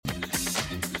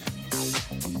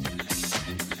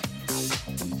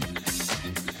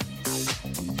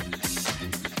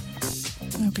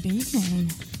Well, good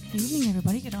evening. Good evening,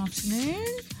 everybody. Good afternoon.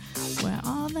 Where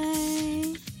are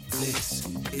they? This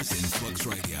is Influx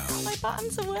Radio. My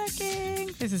buttons are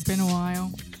working. This has been a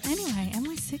while. Anyway,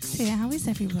 MI6 here. How is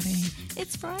everybody?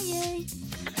 It's Friday.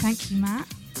 Thank you, Matt.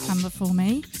 Come before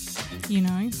me. You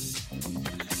know.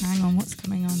 Hang on, what's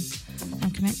coming on?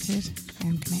 I'm connected. I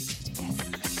am connected. Yes.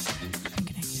 I'm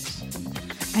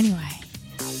connected. Anyway,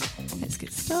 let's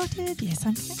get started. Yes,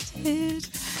 I'm connected.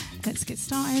 Let's get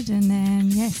started and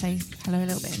then, say hello a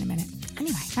little bit in a minute.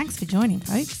 Anyway, thanks for joining,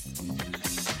 folks.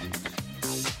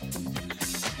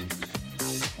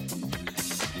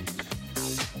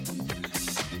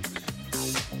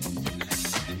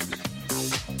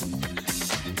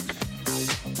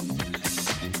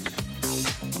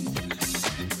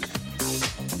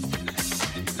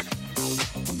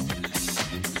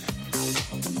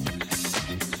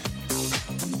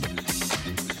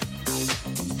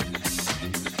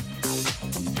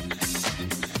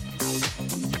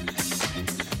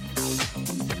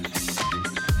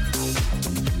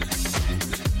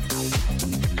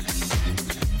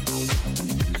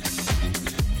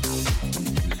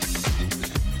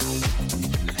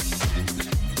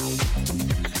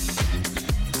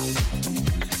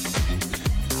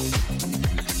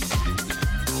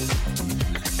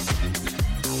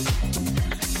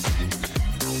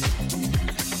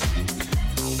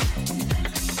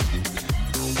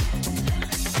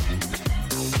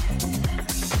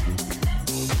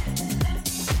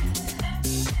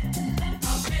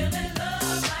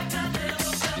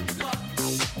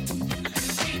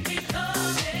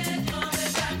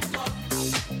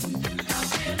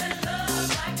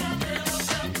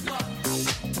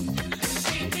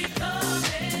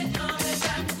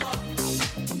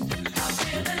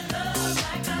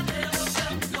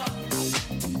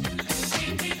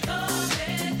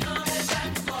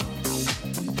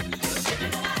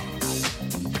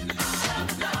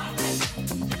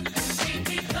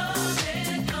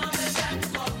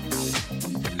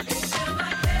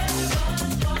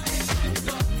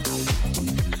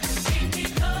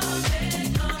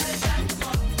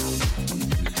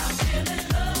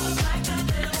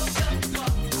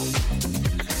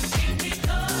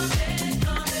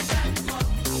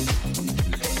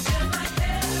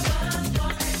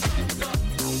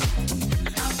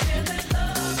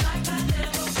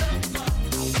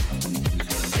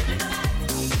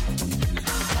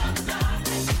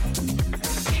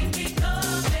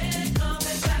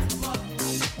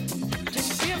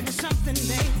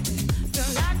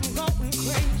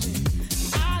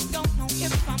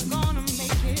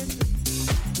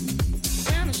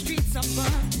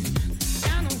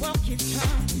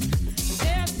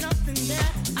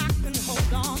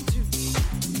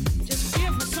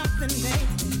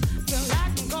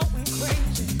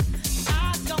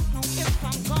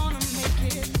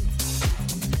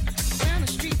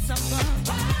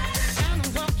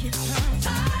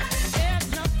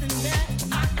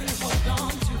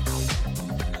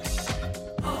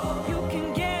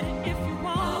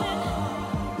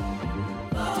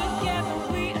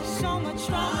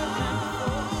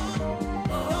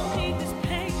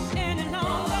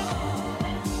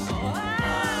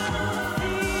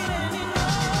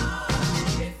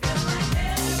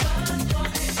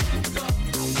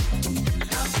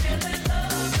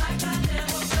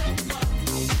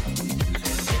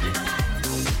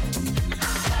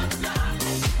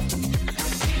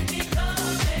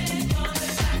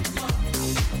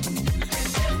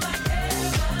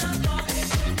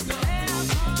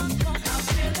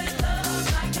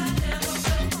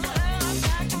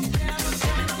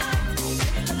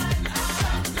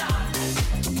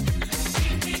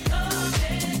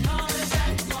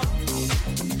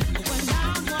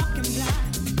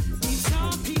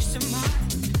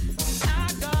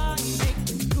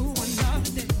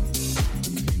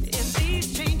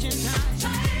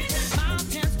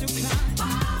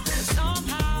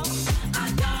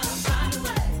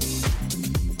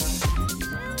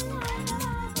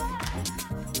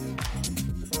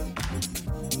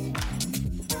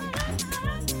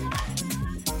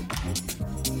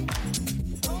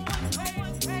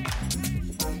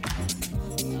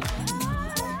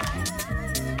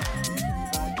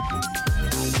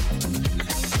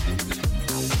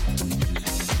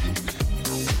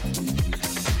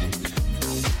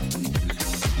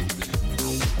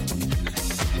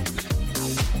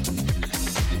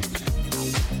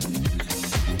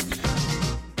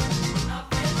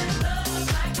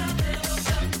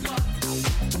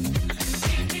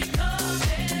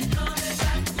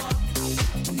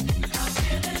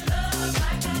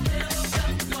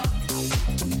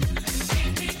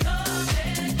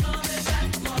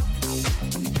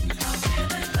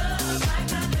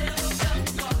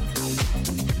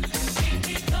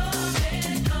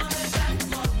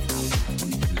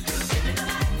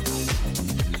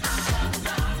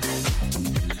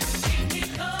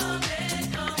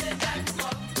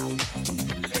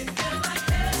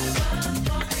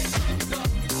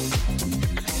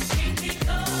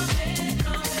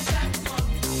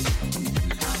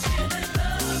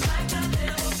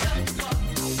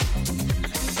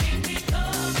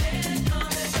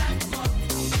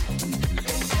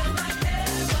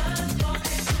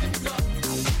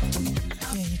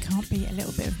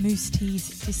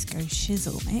 T's Disco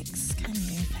Shizzle mix. Can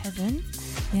you, Heaven?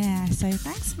 Yeah, so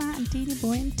thanks Matt and Deanie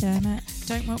Boy and Dermot.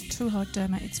 Don't work too hard,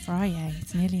 Dermot. It's Friday.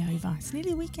 It's nearly over. It's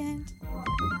nearly a weekend.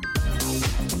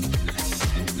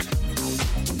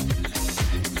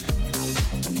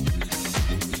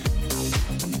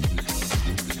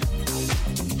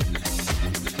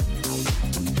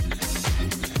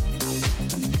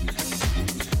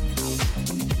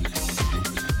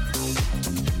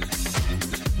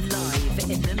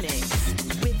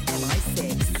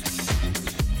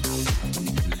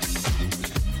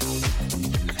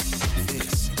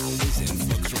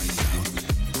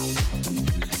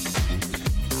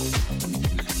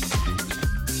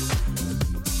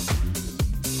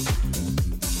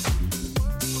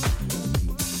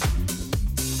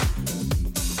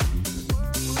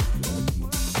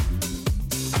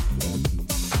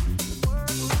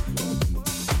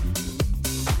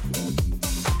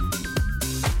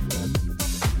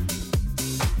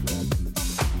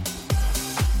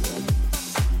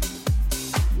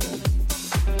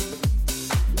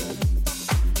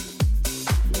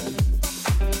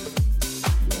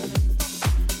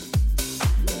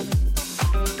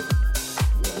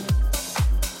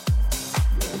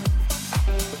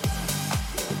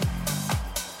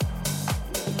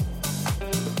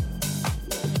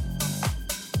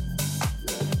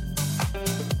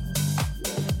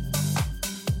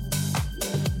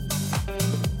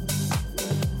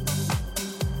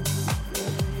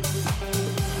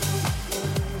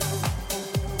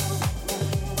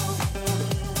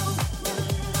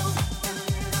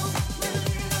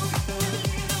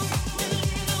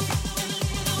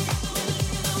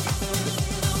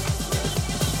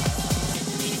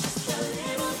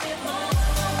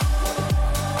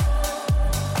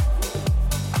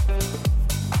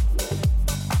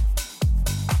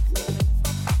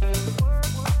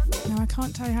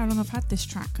 How long I've had this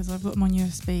track because I've got them on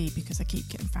USB because I keep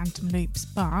getting phantom loops,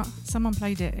 but someone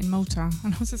played it in Malta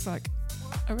and I was just like,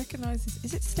 I recognise this.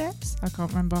 Is it Steps? I can't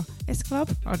remember. It's Club?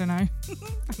 I don't know.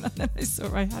 And then I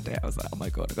saw I had it. I was like, oh my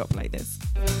god, I've got to play this.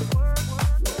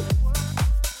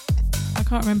 I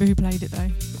can't remember who played it though.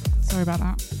 Sorry about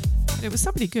that. But it was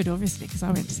somebody good obviously because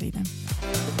I went to see them.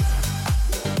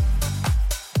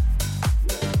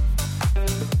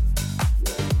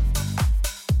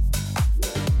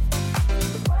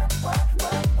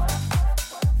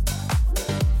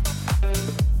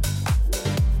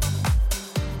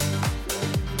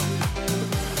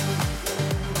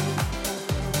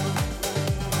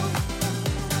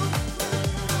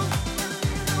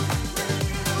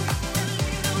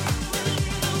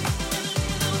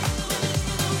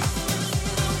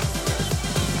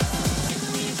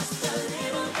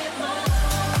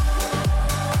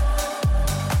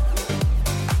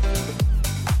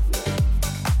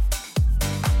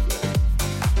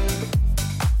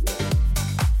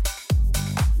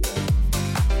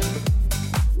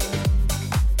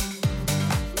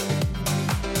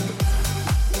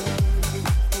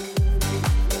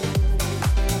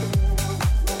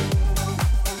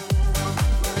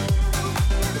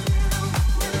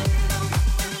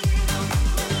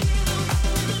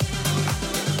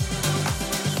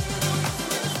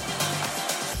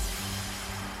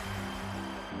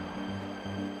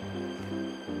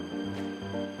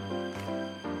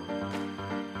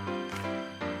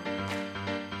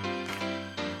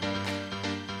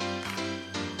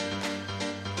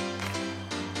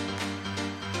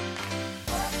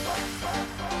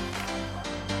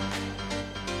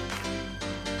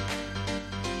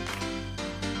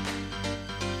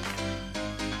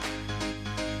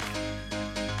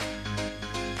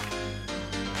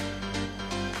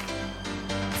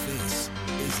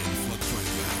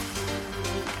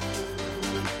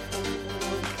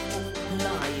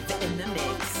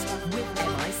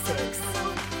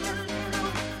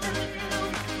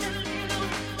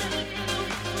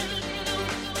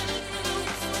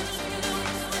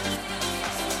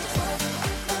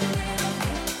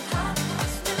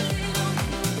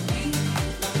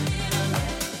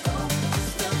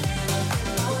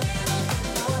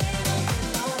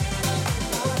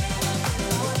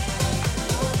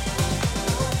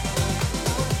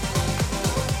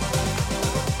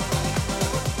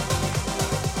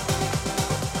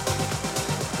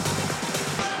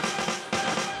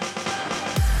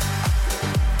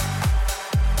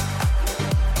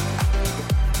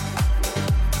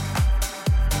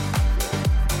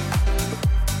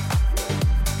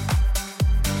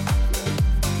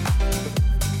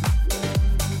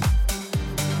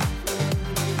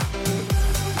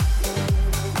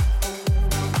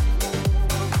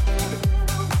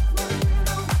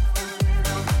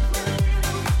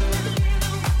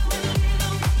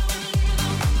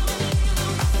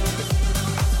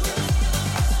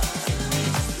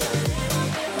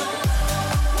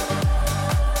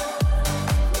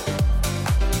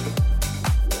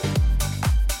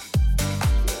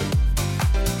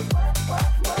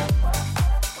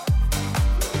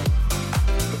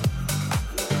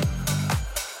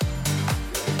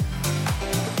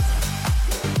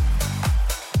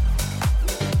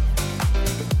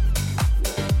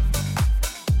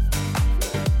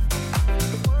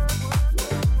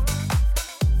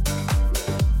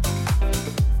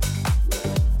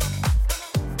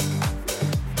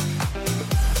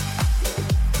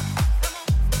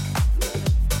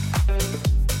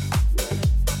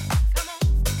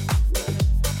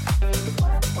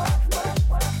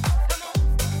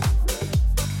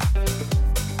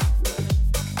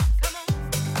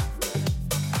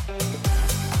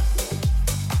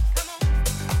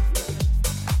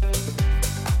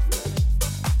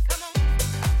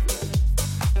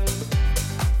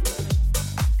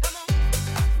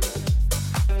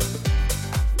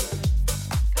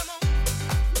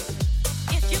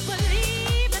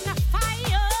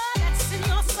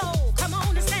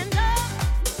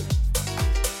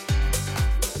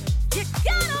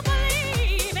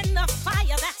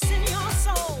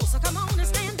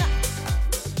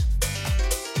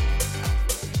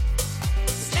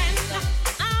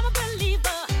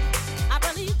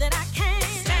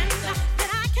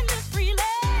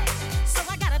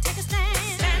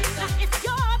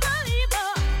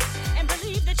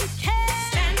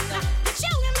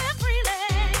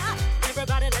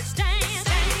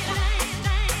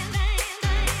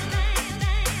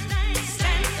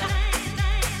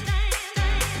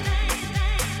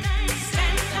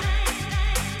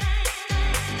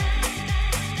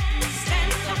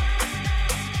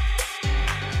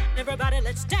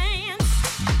 let's dance.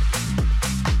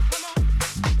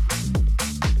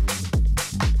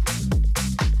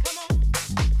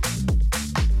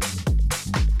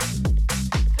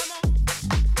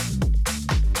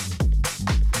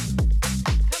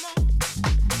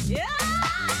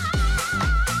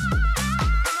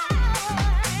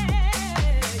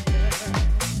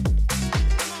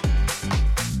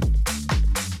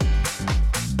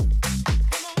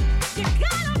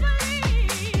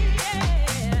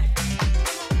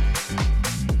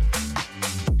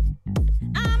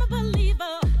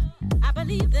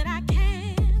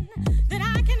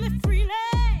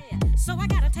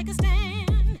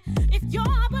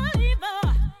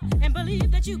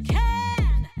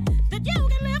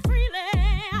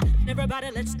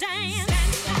 Let's dance.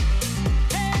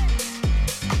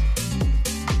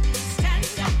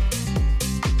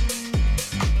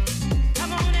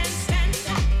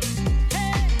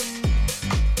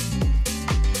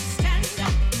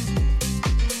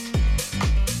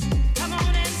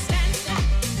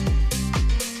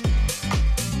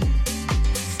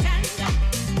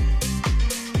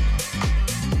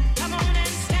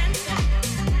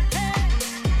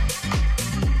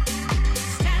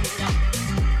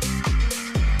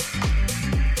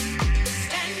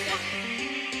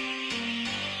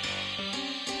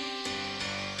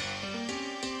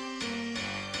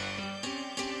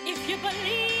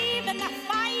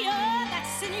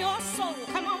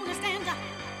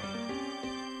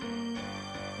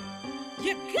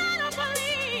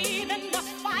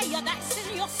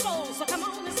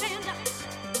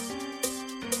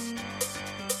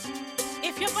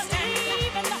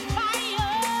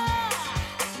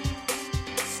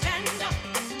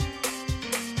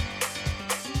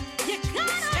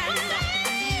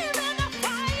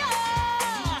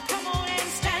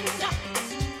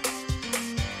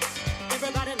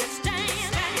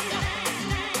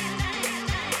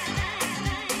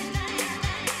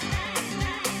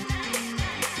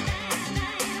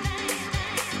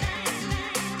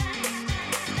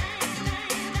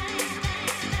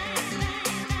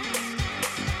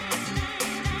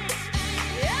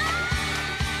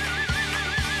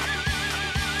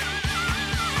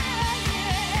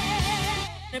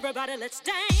 Everybody, let's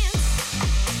dance.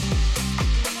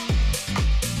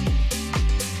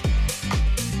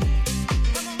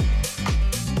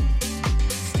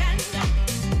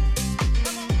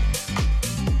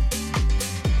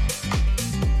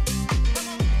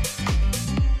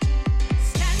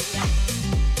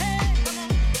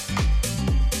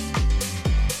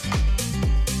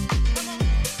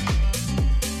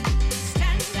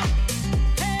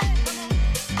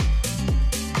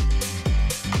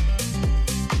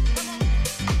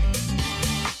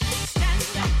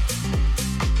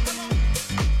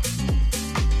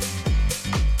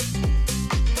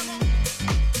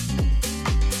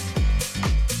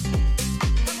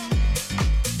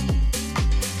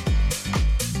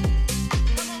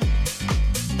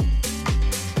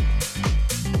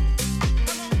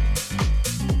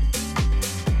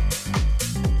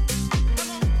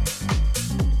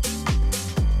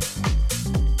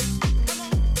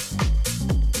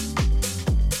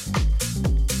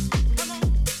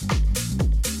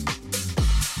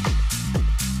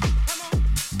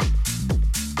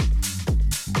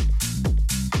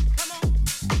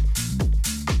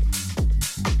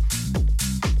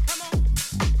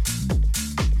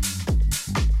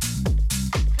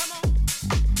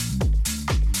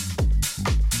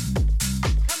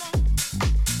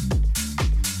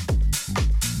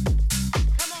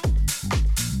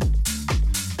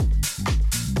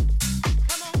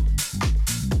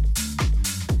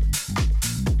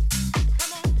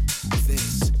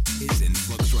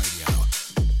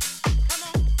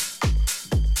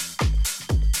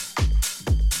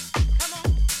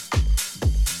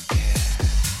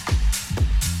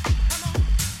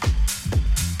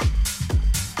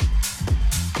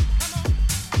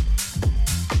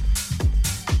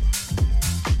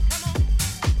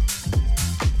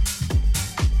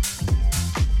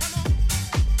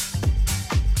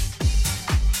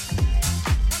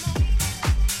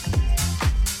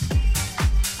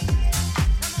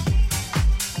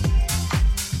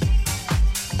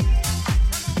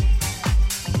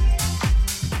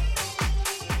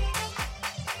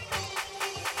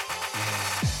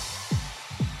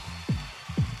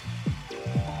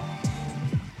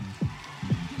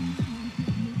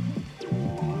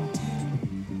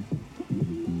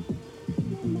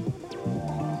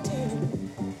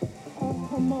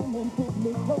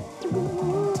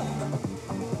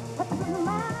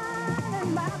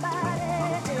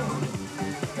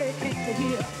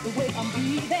 The way I'm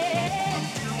breathing,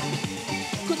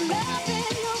 good love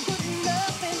and your good love.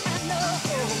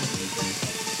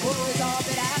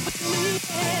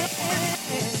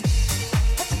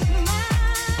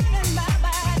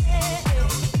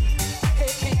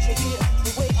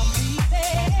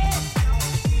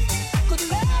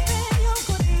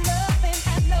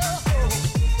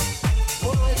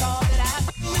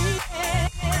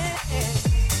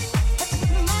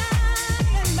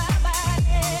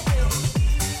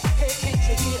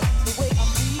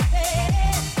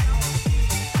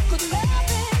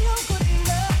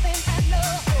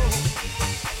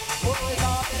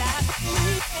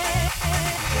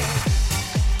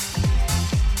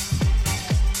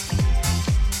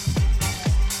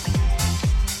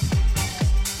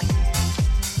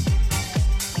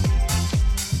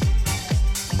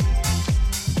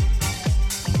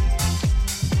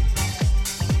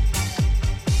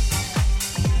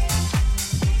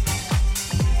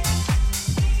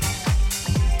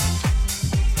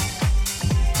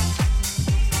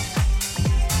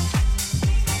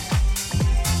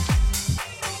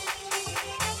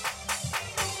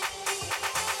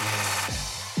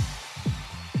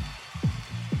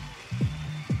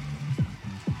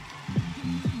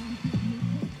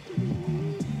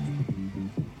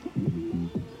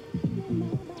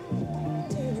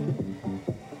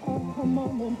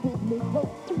 hand and pull me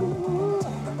close to you.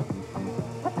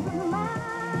 Touch my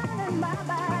mind and my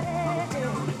body.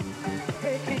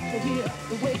 Hey, can't you hear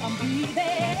the way I'm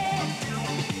breathing?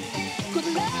 Good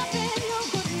loving, your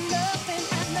good loving,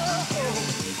 I know.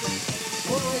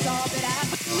 Oh, it's all that I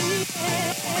need.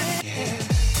 Yeah.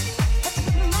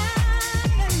 Touch my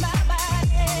mind and my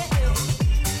body.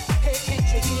 Hey, can't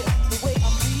you hear the way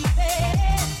I'm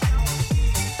breathing?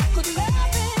 Good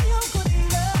loving, your good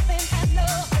loving, I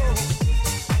know.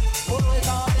 Oh, it's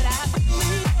all that I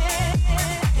need.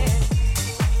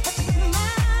 Touch my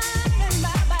mind and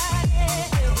my body.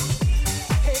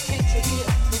 Hey, can't you hear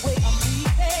the way I'm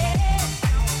breathing?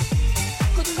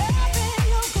 Good loving,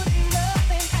 your good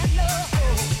loving, I know.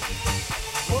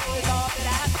 Oh, it's all that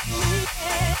I need.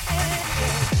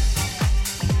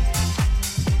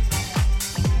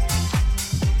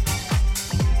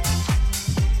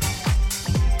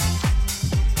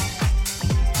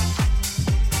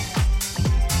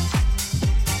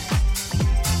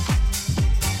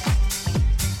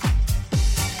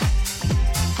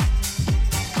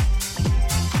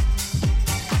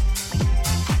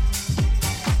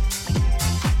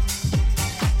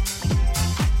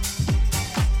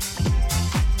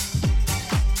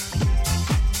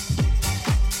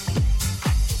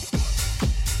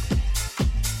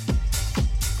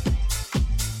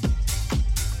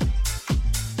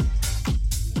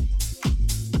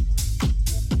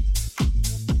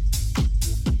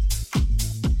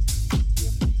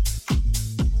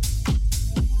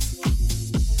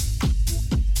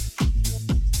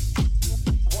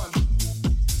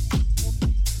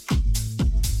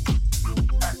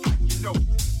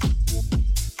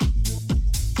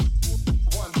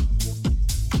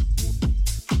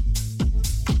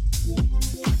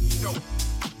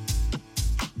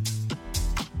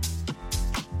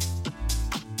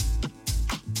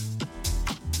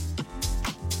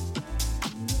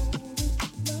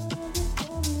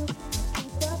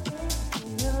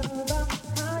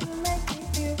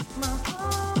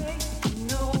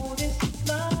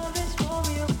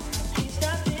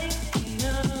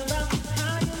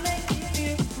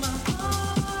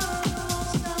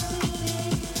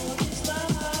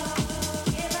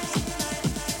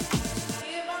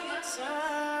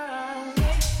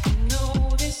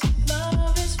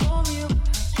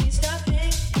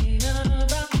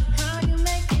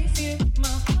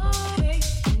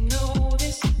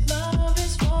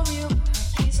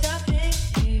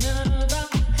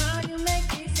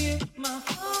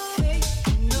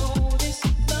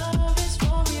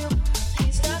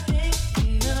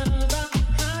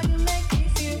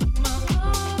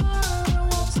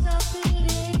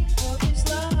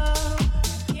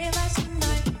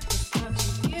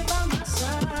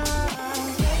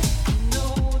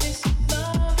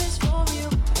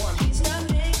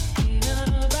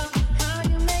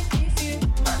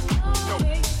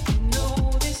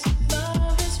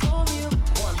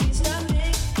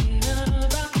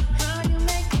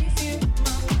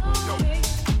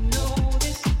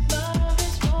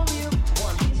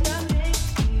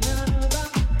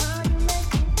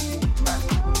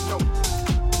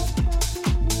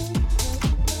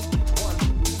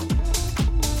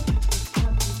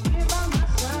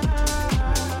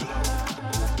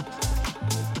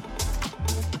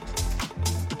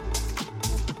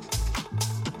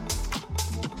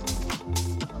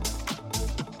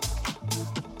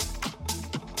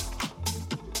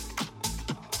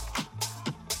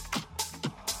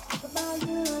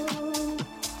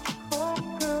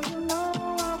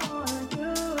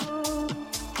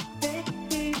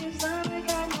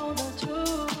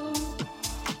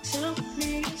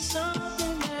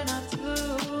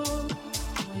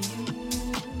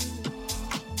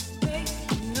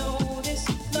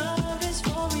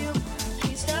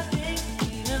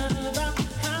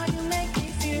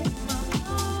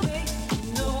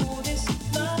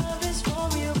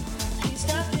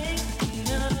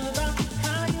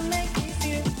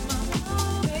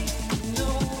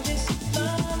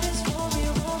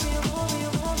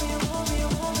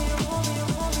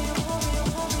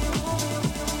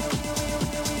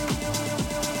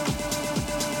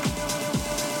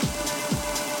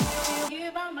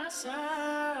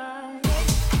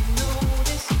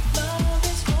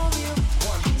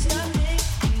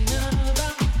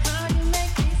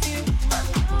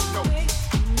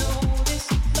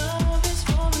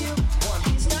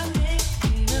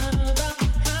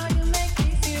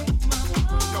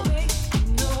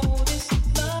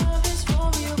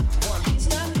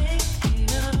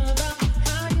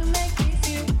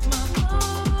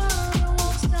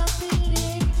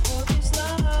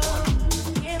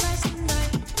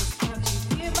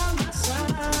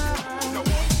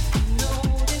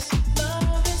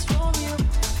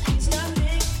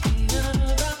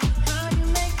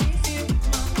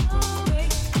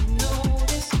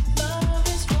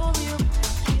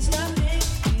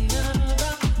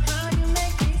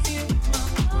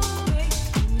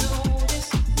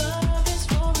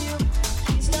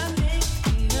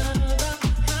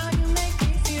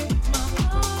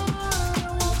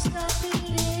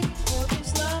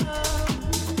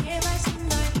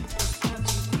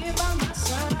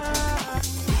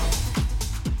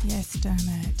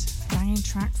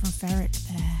 track from Ferric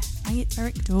there.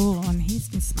 Ferric Dawn. He's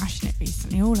been smashing it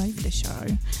recently all over the show.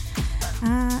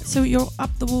 So you're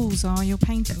up the walls, are you?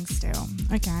 Painting still?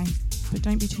 Okay, but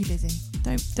don't be too busy.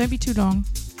 Don't be too long.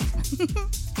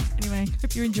 Anyway,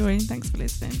 hope you're enjoying. Thanks for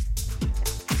listening.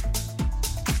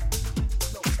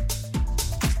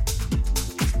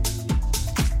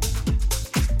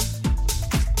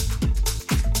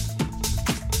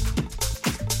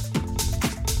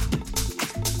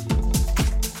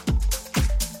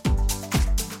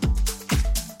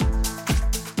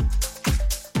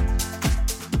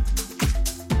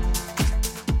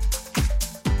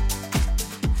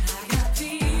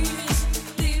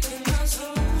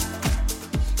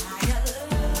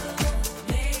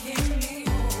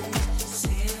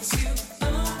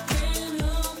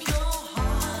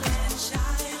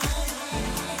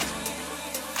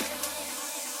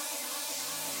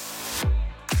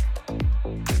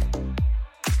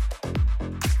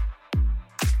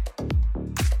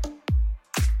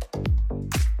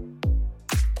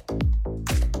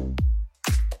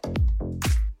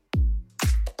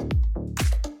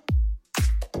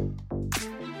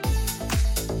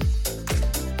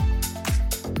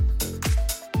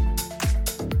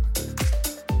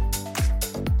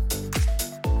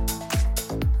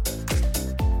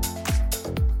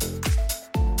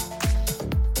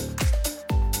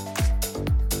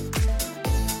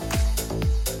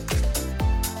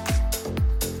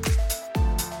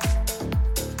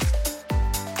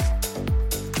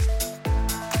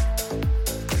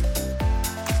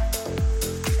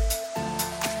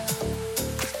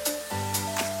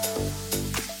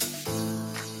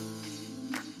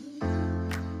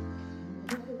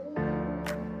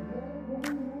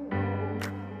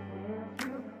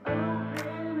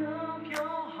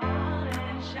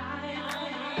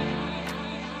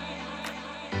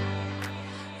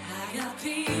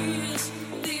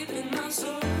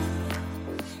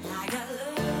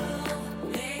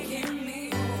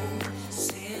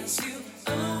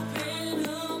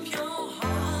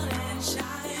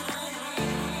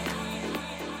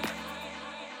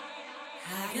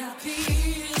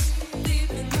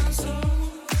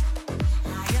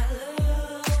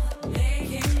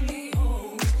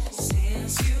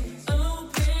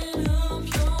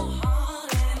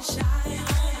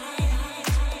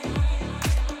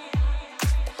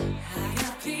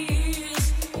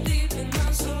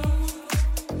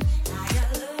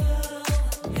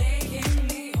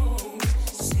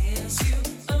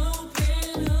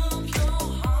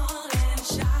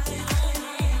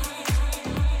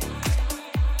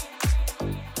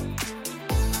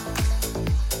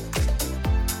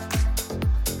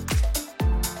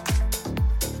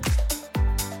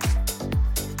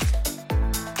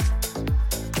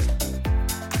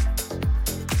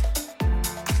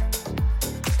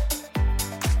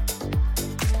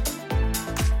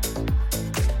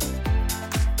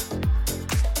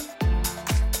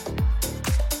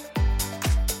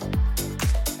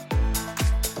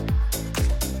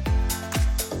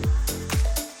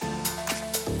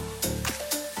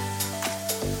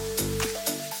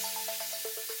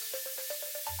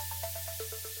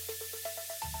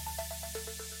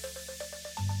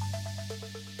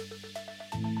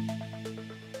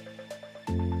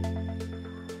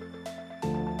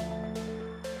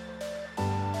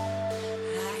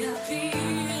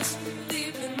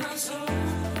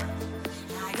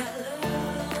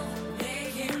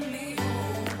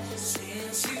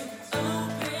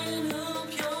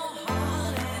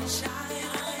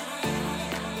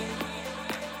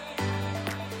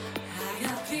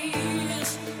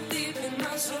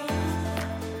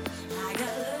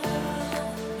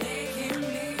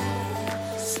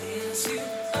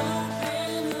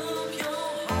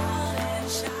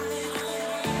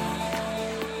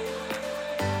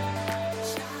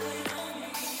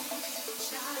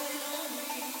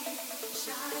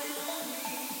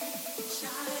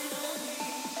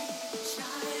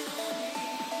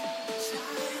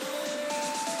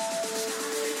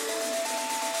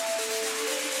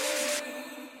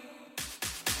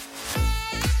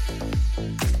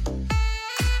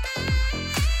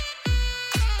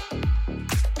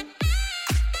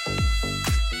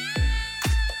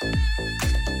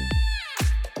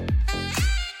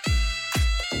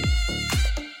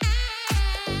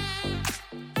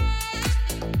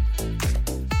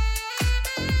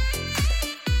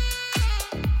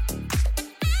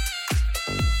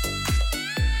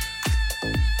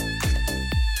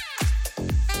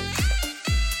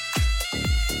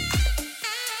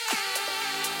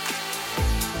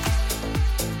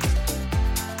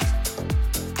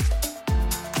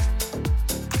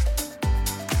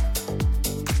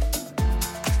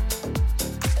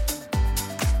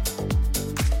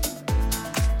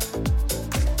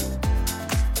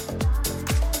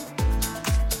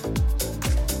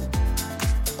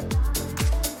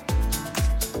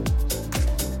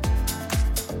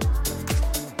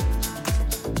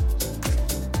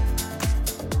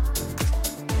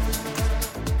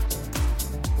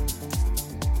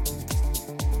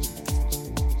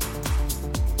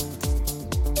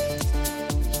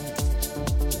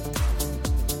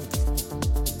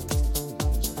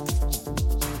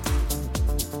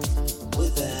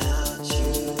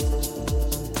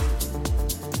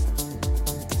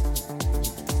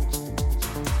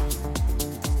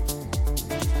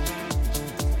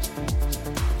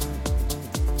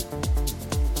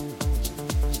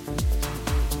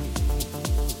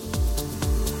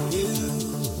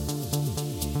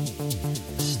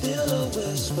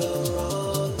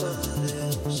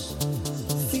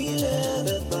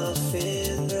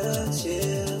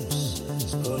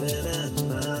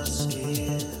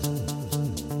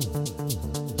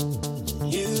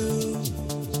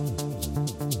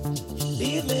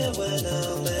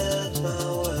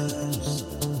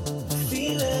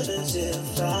 as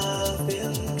if I've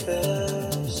been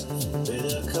cursed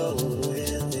with a cold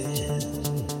within.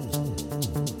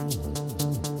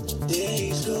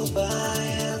 Days go by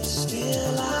and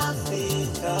still I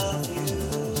think of you.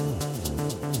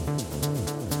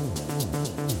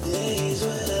 Days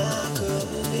when I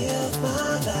couldn't live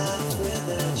my life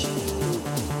without you.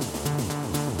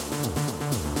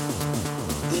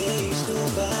 Days go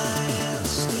by and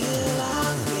still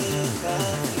I think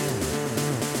of you.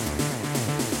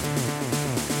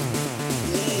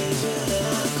 Days when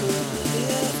I couldn't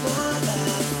live my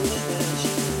life without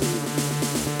you.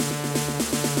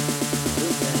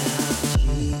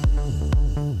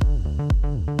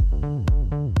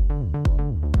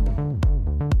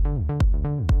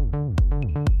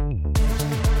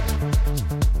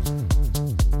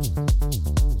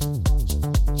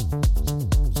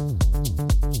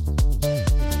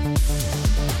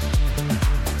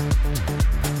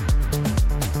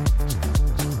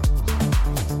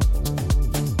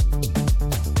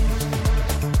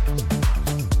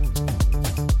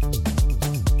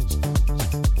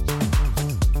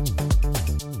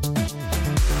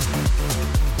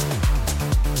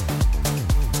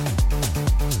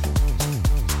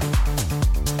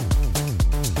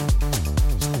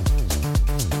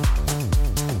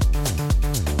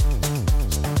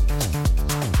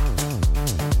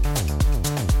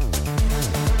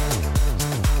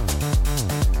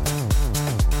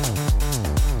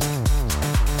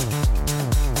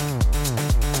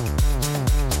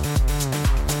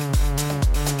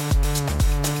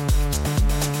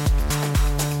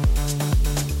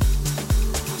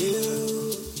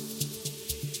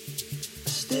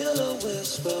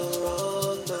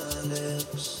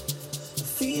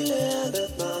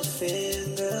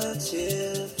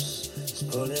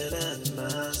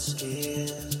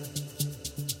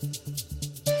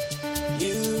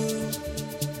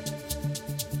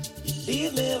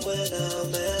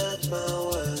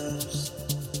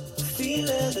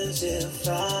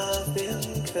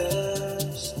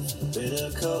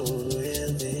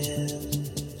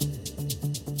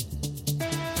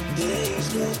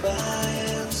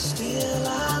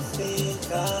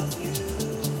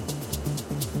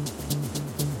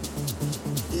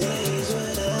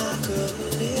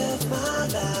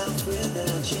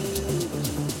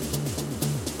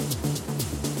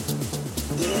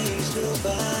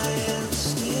 Without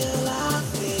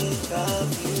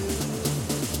you.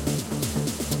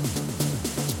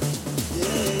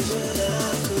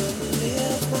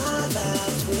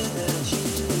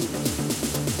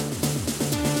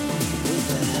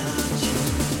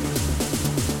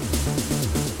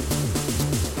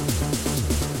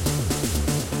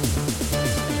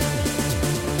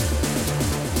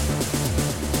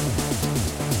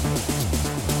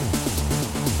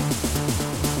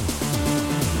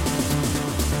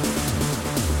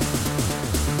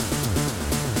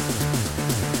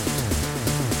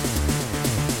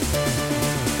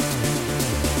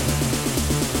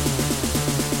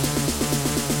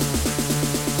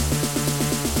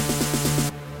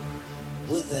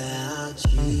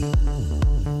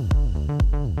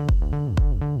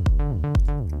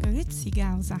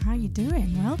 How you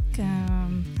doing?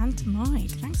 Welcome. And to Mike.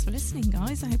 Thanks for listening,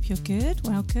 guys. I hope you're good.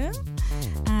 Welcome.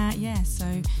 So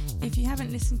if you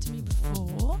haven't listened to me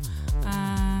before,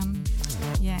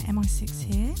 MI6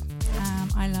 here.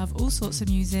 I love all sorts of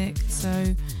music.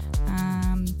 So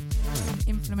some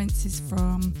influences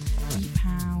from deep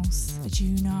house,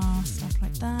 Ajuna, stuff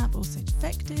like that, but also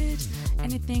Defected,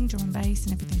 anything, drum and bass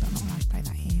and everything, but I'm not allowed to play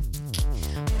that here.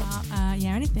 But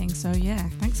anything. So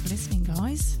thanks for listening,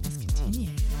 guys. Let's continue.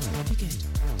 Be good.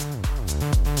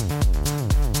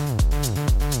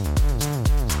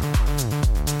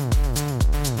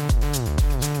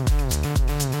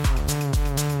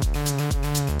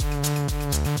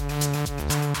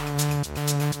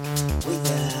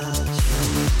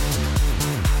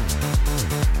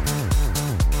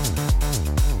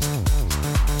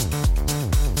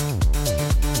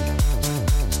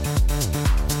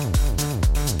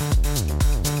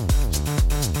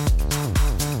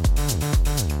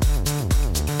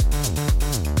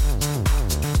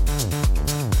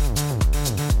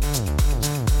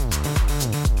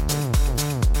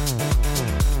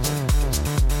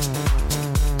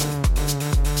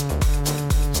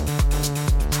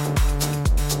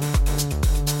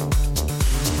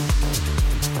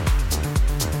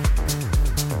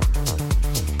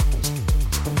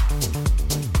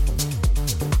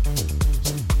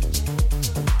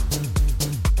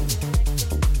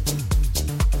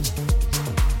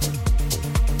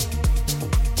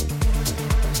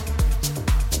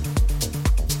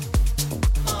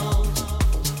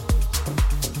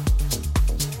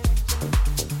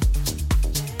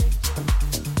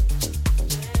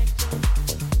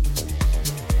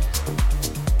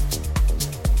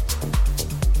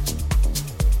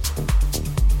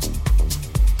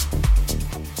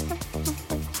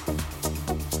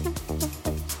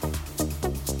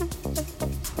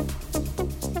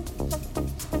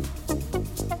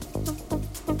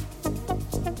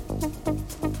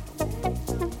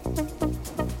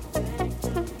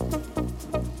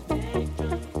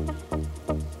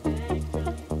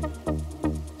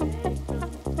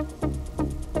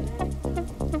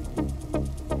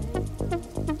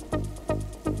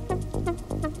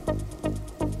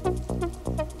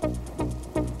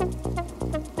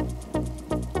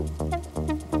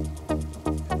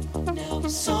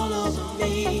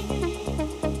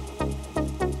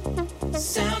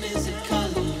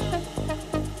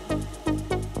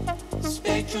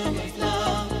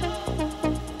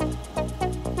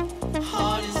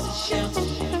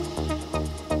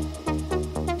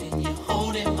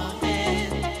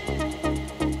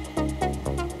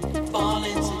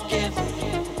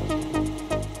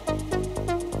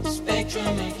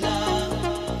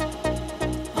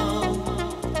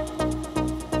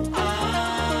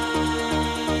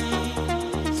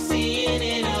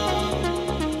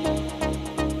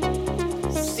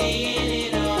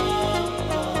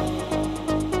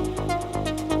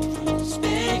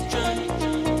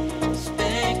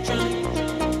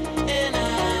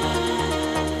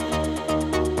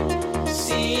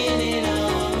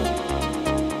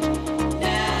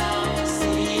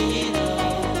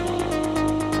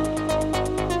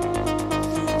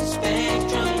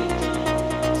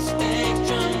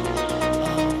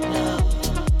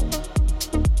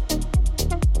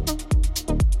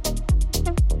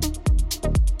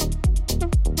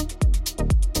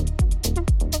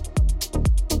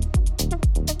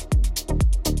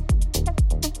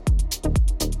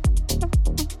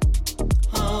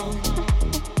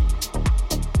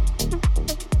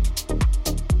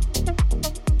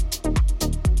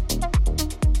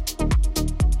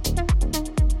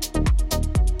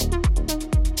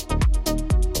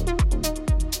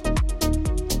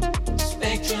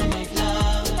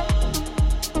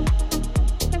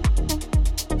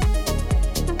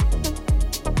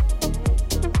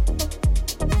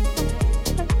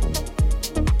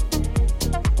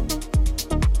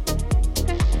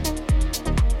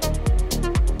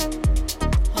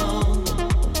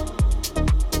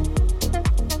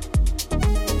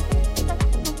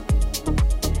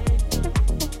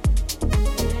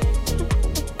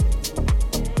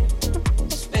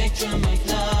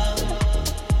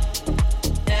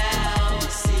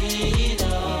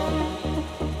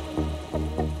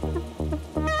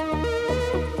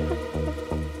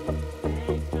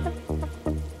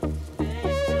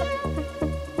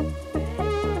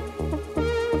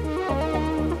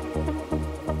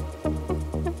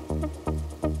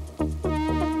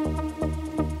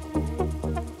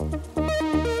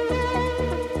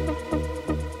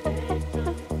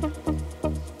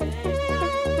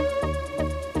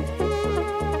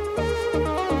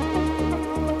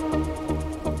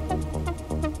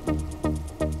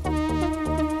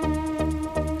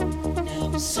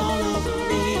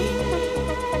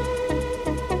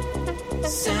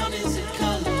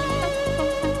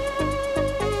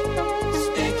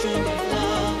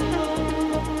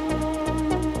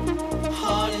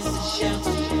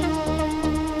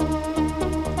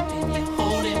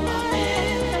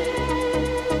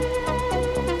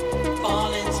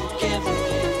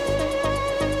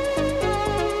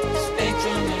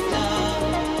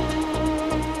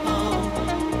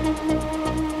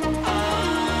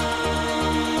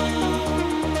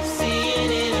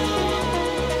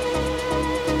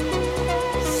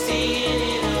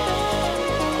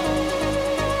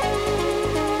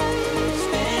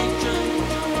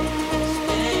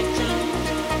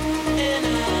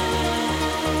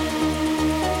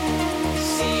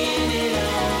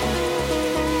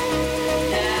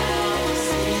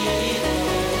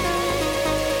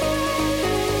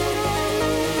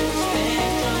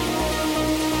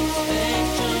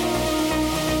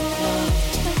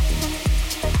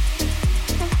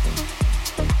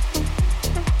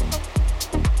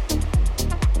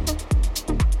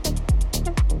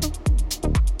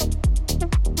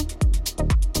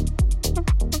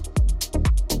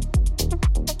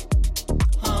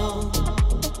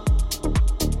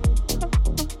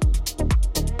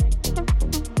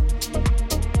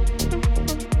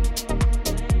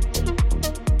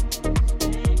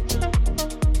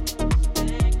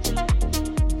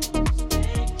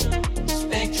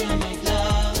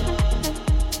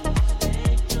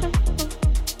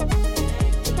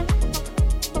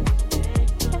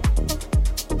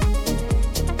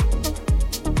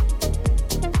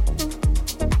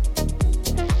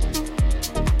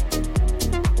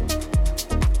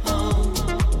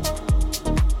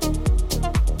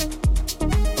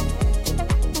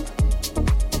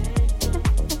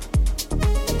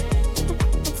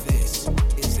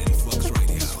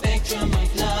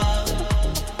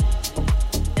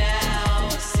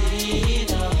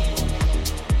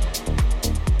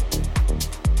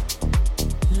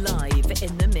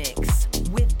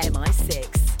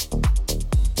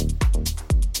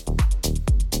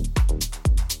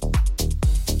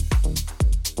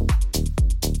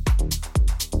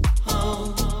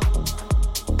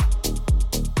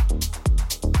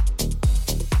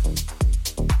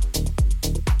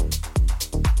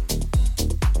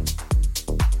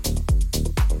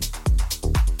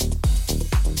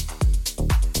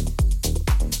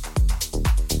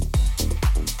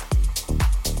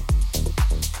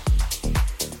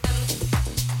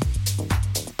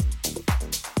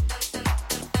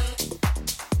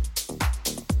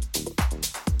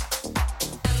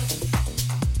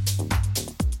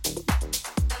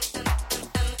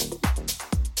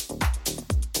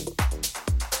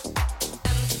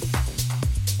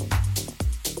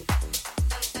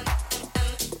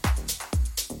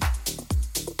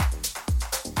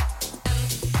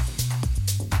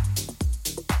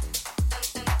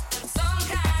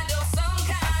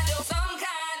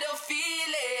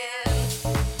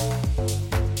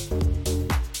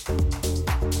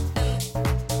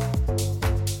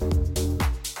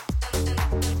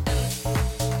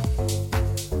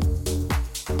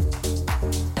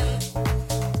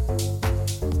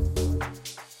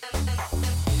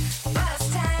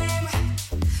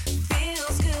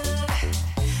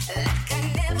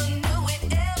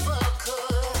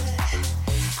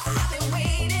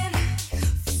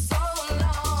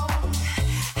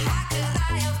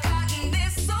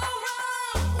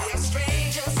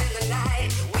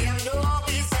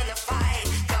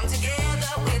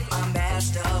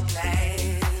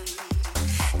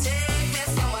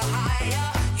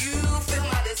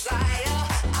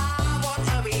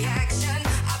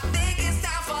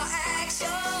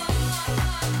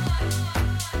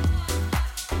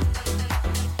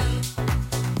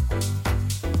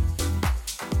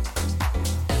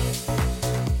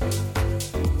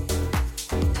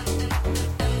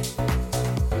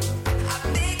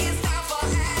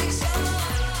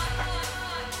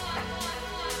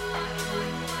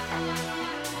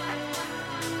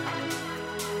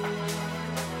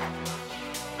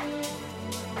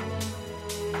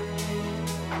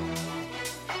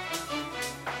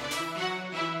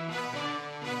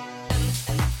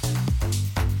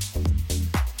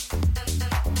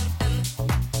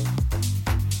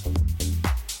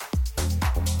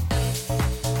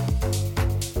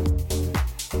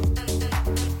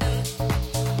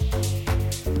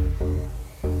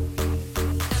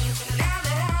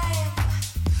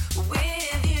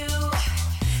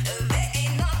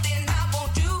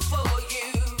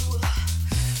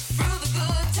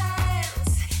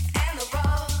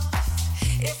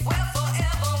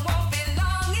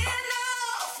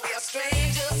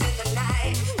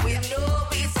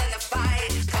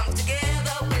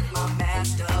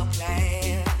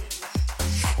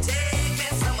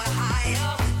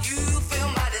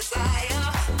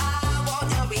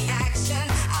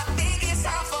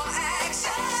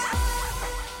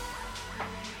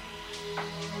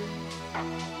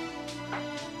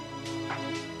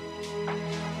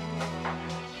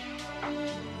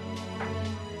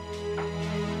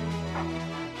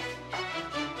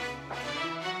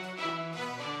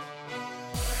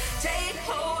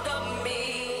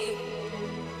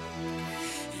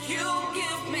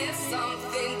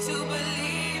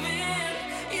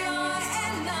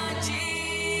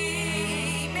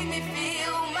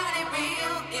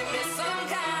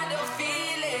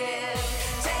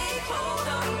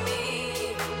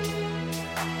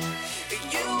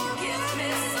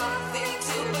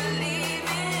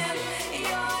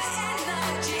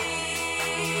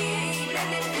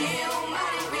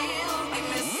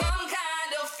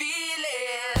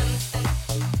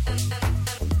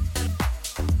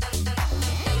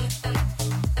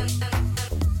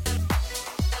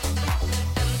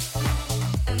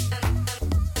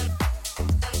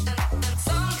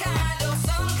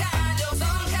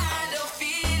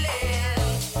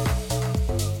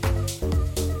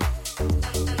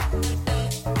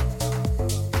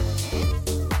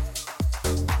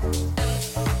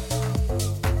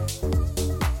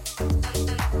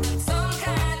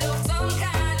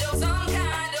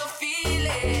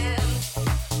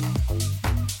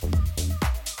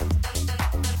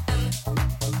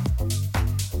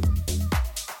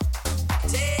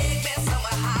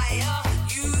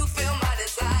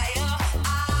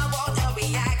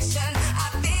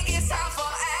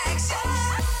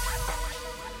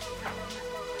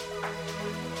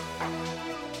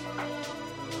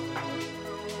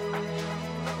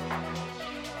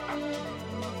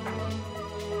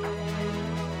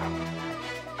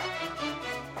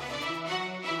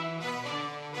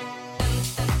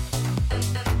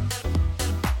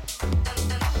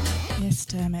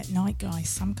 Midnight Guy,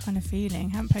 Some Kind of Feeling.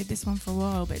 Haven't played this one for a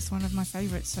while, but it's one of my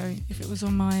favourites, so if it was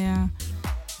on my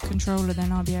controller,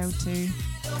 then I'll be able to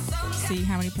see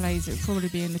how many plays. It would probably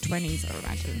be in the 20s, I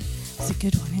imagine. It's a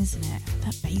good one, isn't it?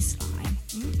 That bass line.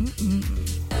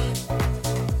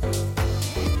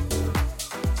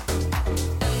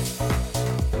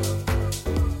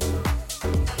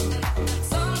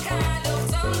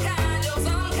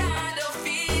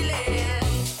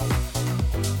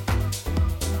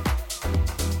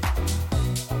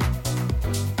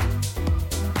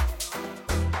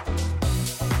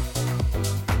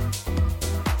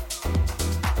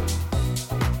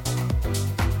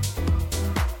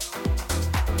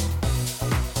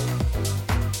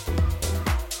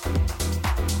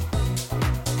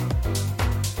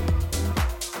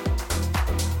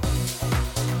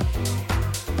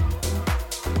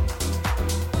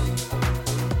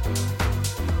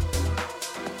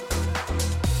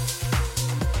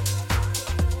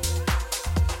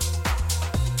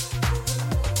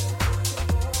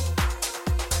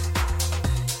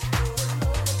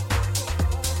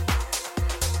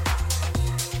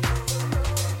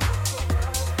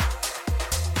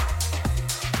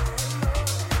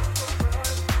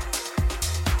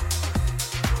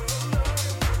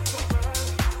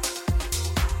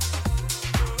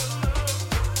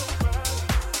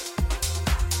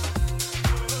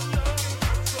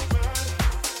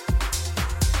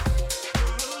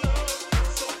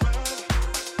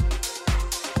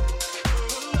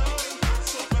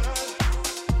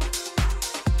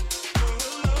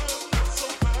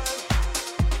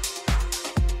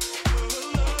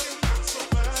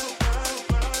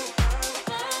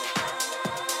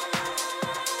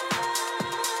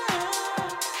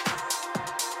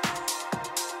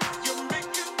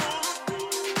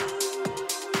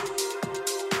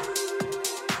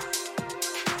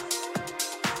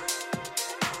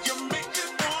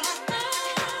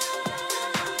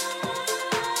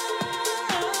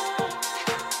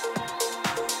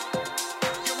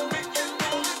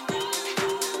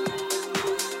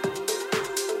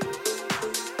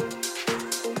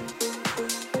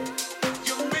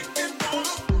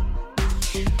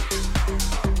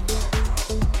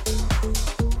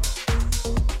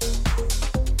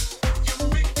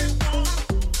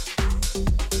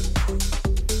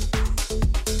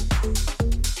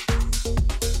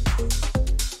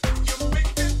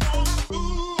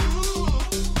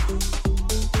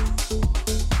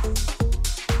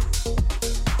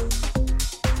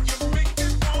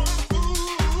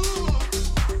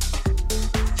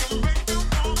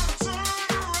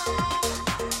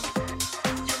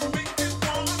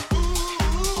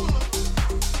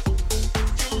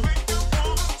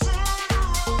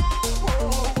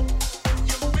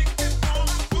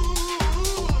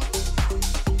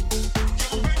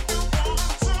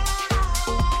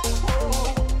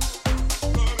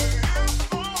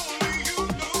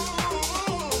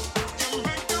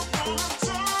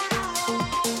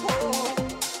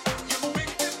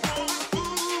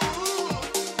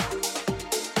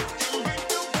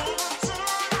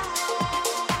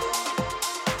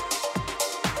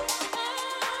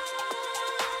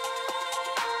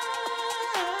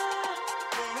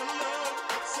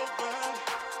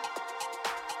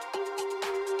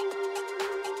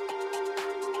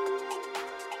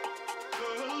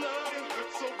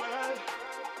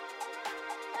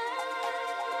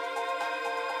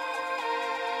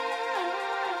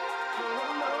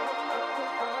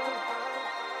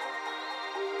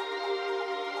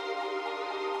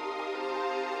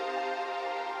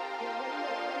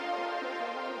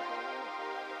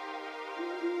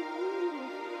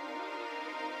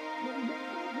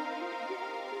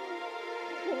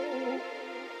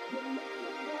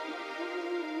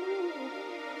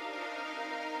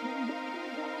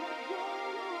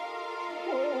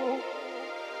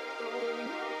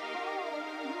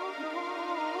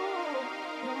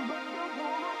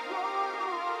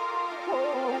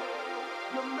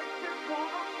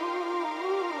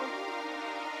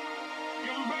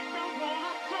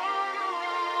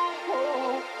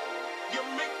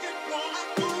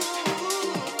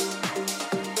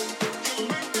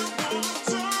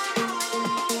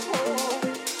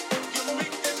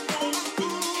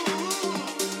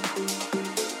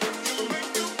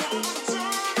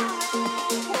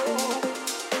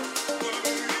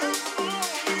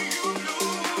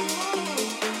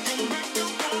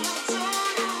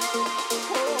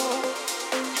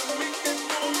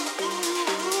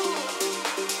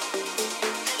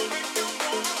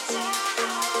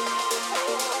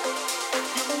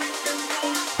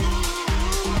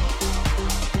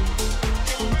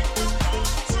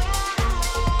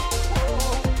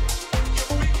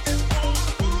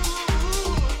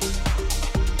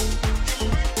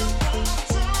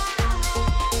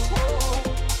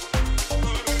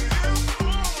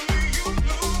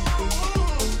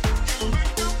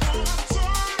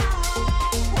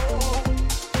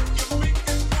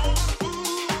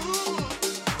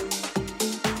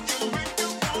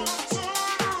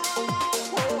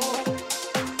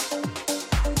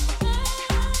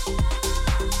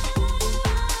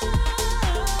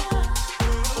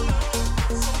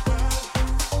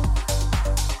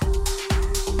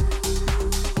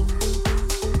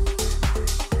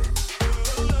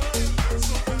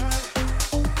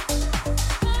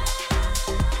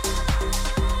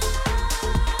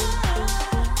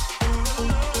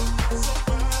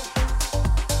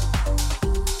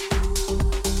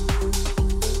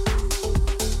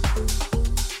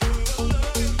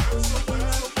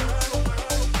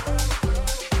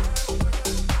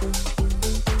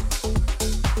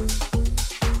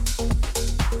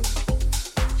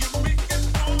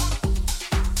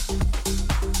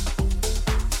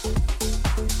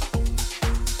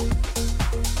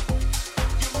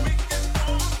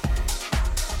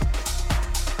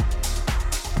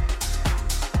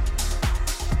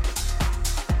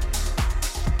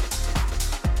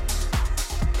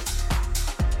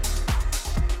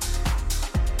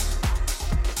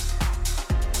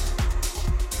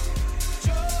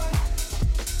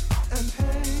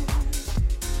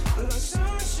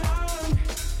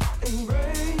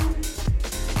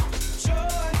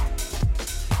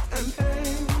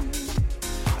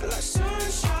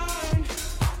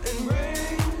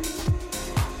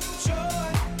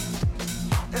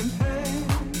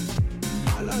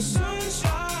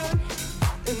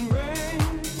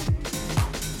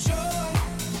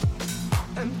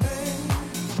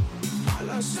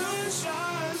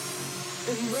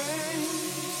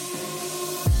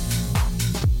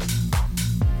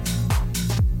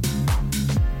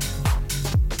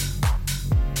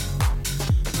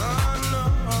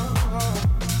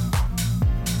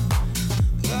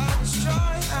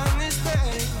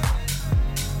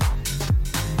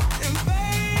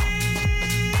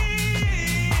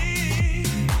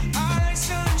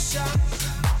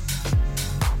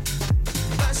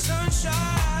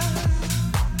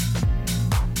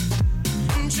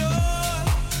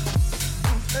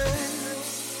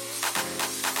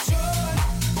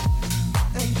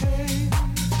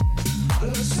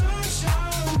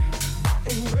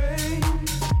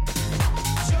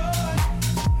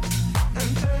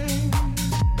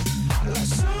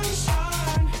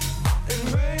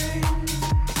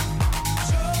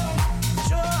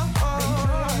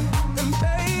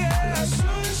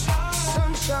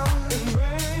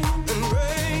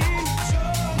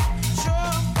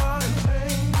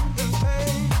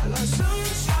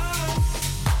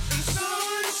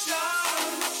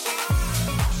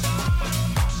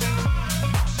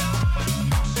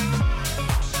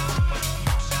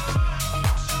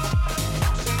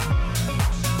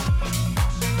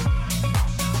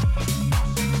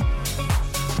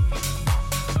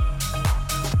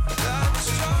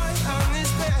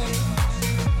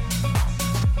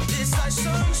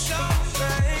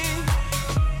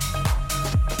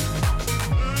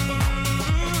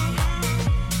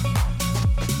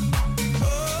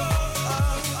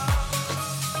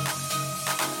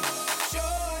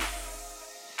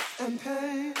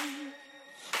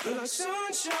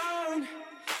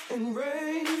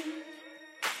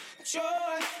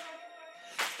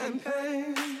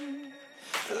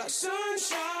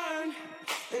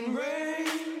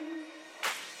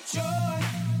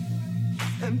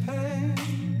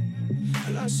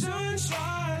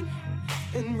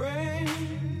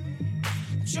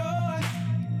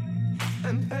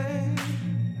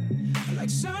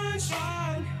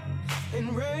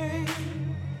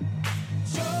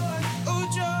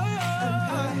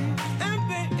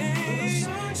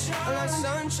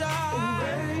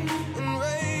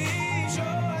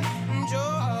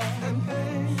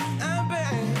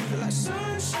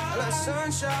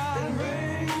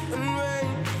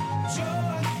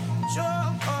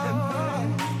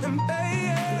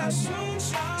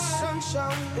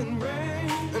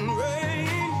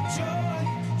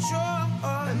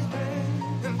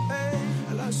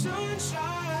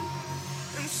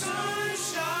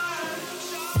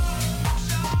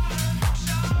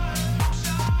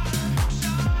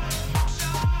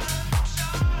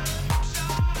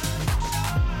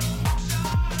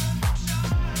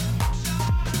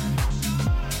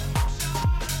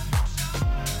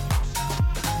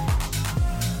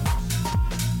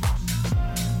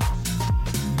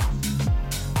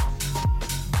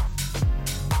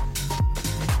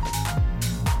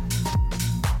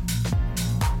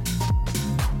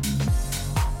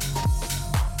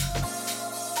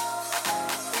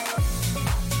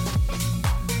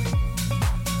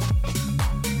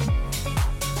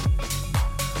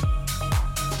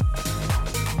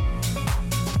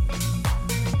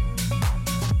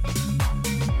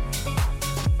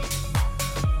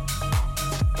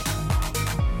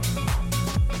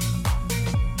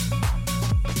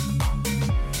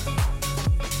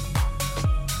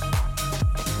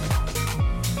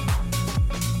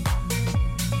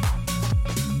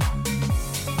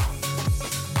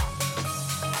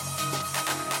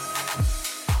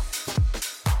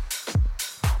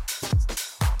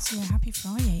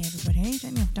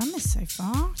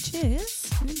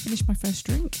 Cheers. I didn't finish my first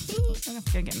drink. I'll have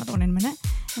to go get another one in a minute.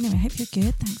 Anyway, I hope you're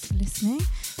good. Thanks for listening.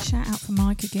 Shout out for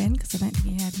Mike again, because I don't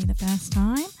think he heard me the first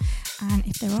time. And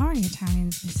if there are any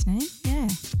Italians listening, yeah,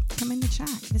 come in the chat.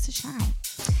 Give us a shout.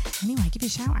 Anyway, give you a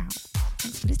shout out.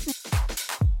 Thanks for listening.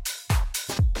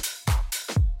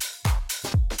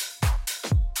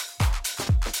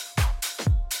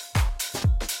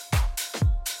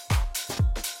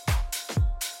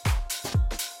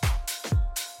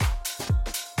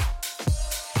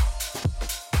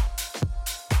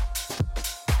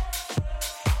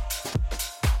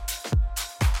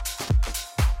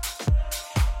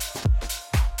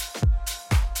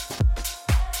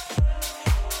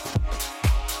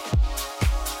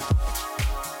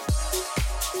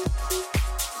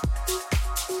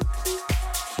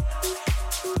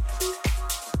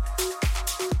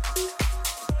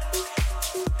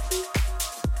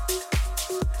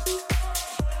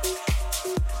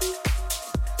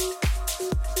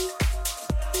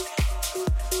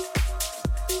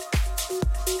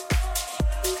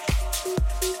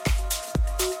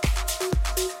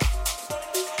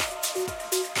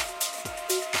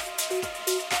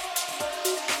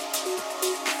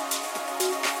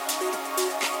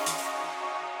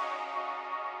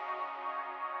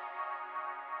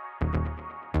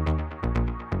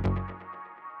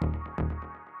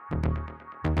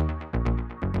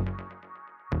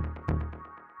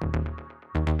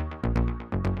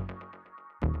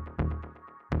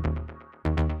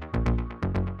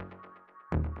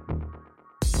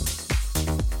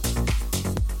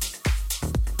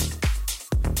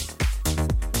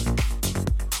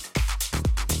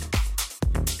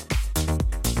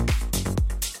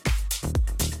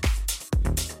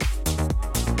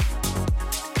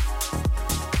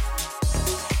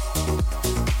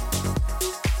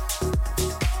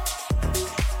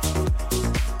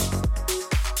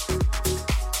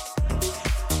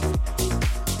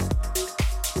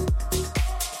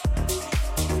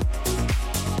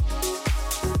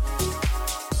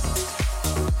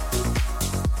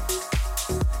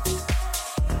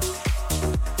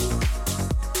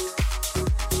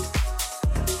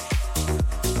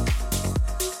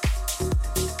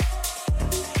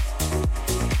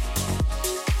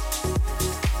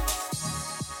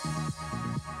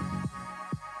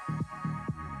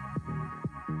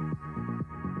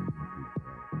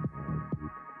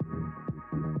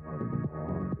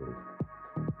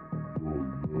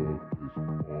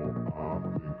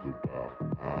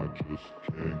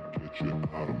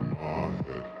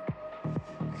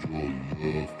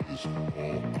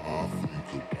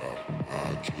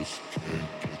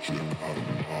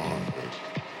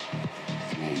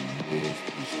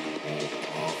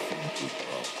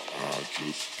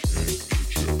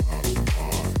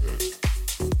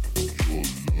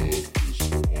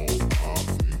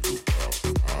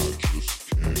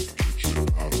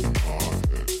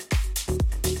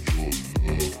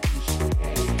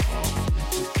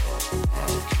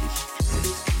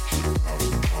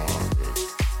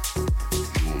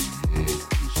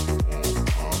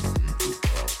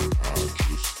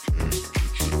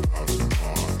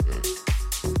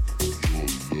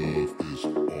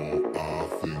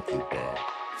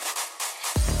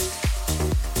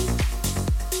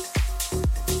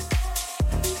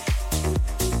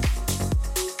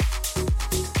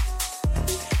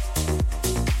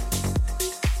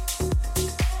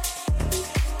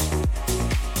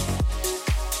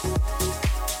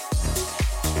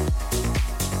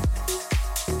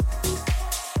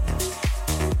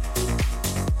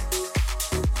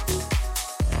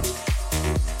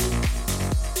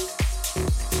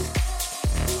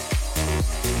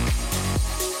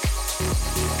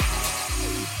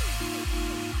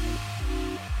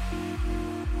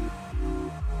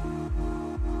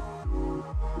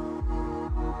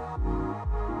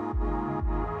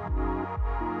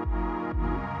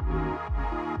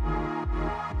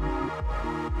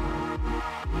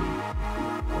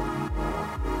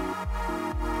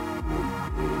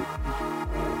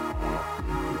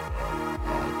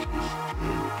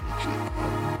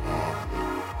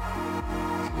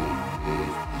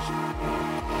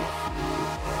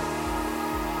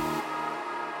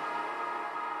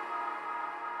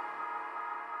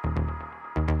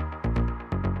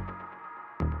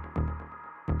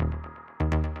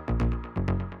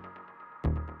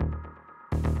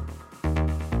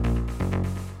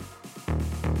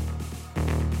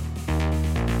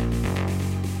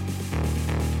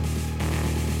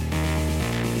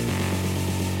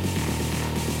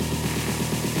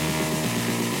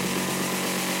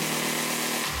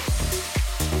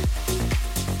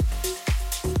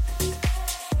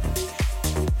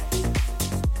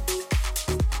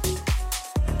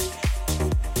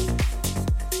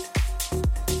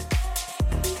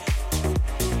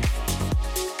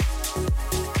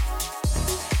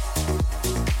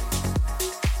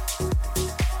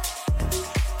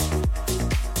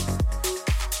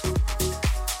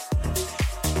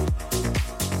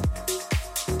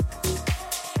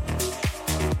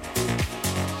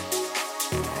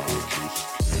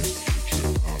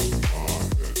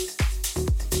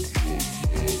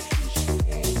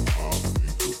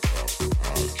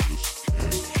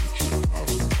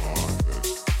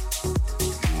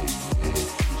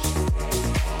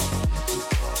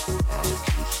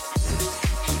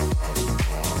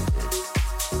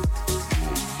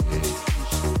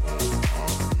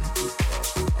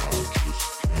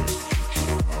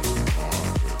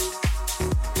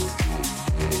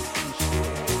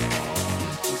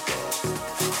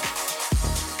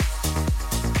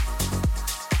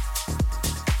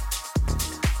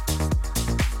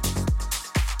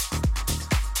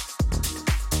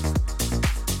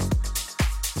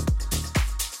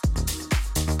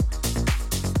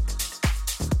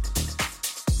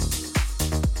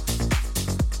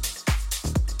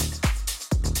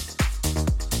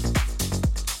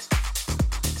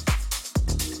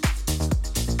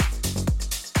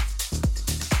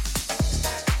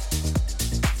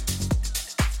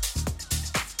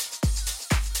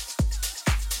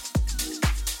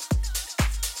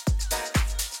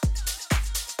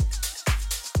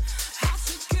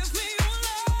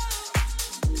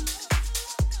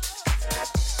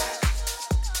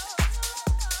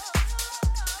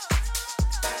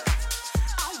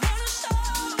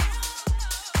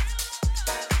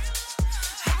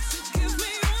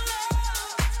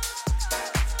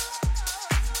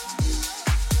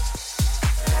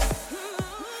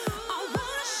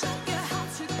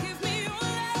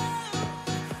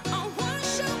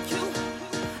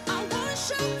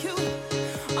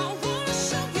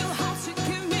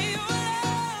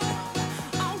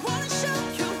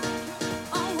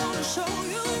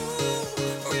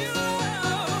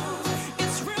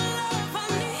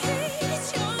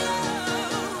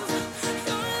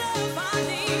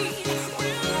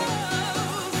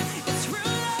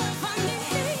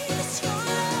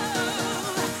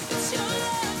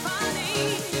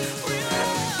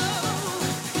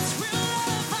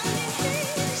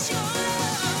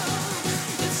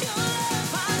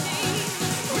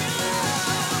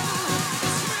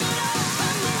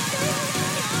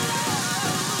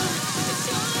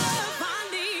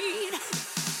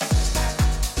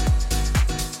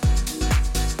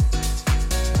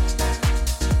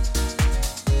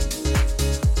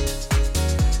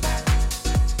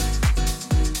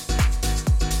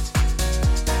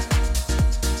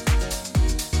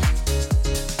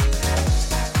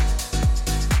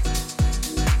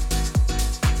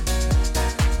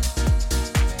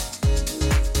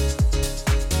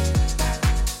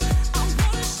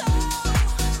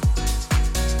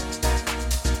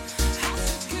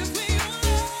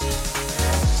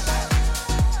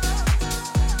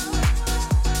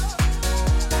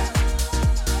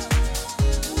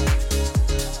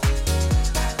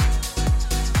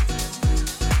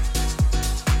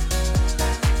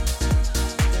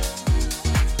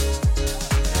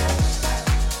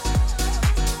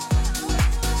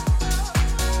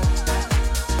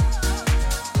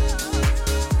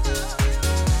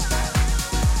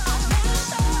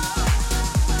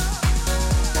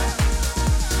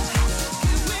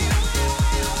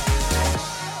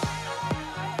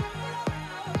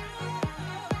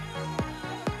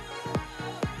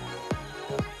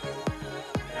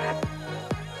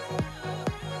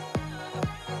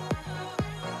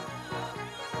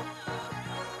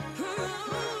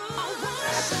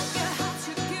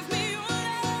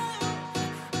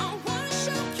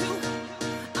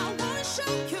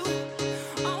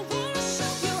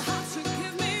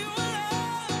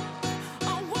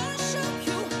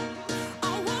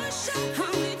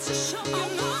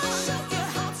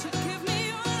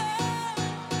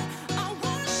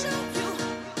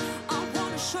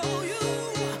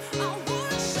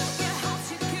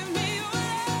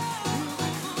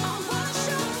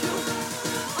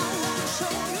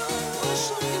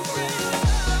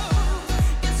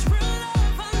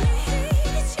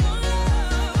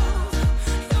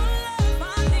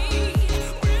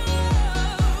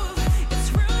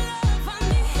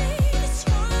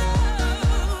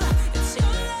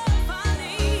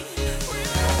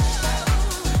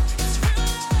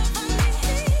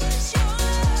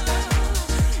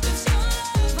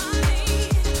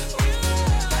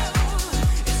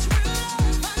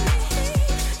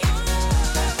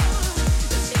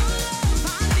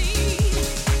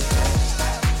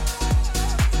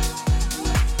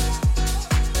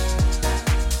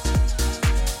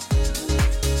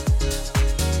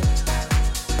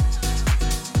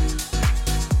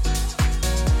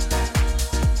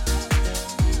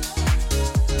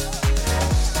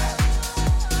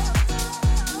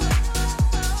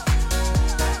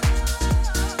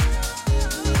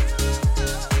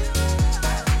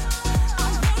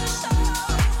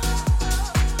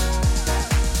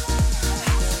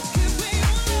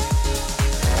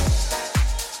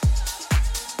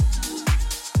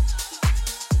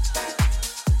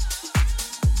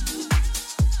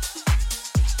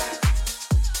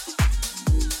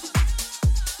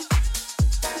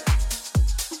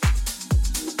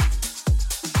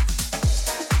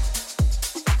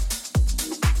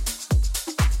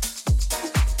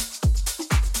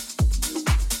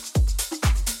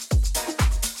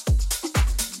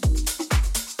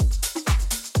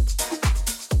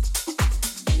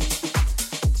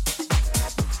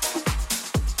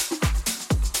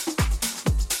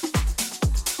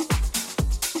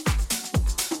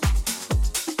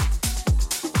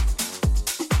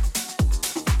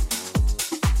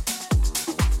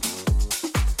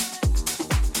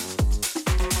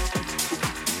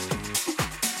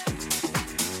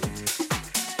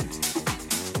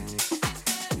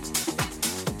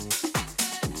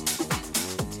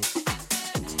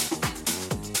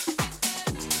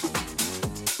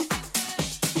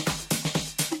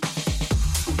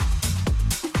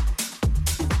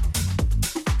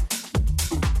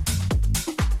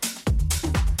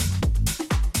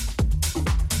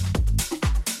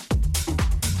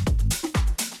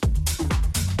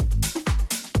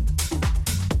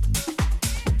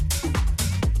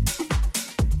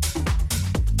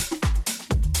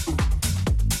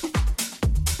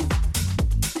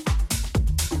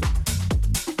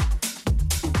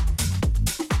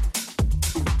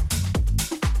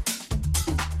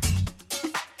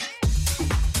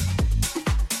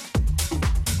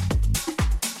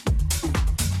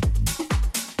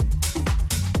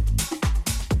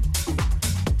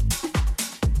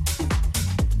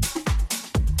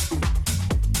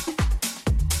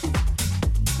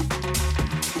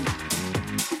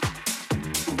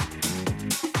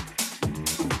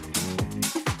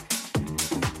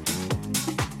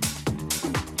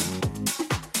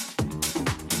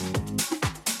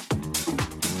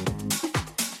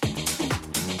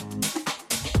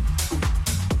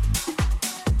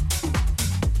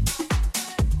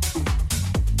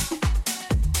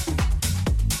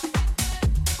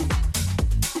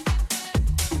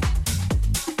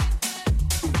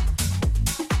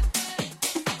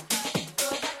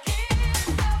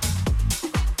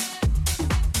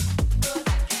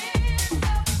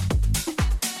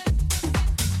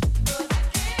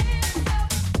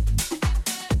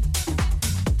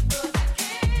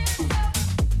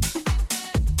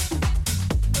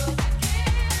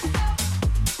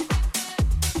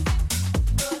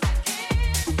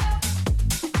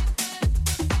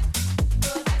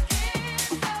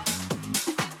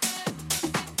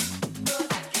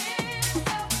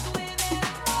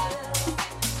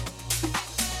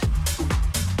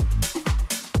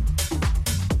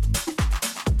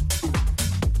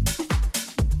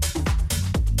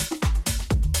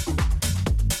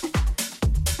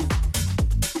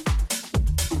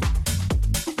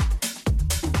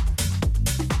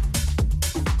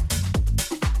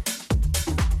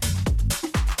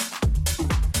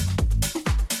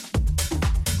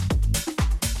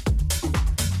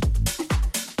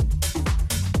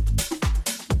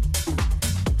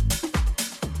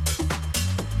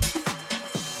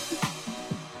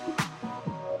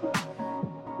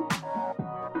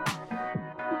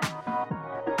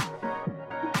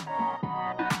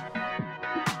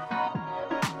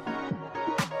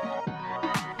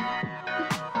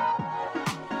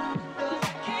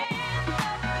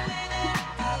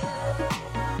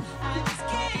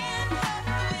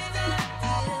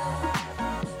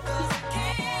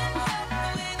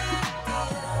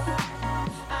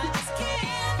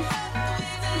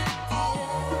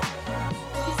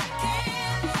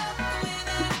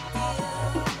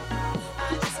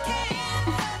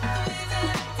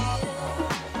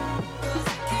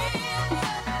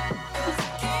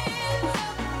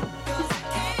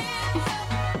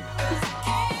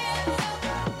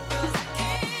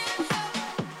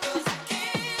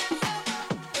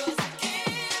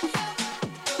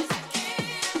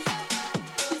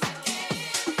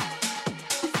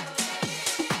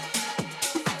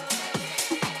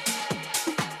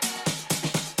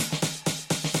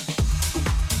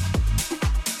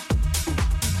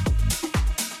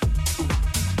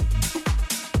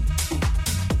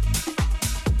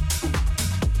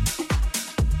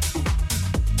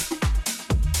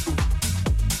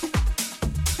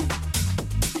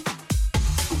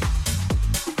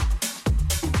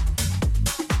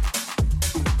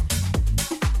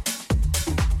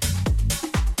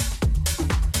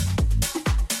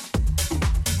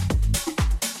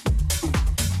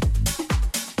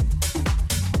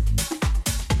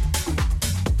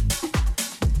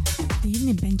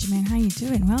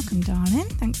 doing? Welcome, darling.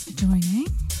 Thanks for joining.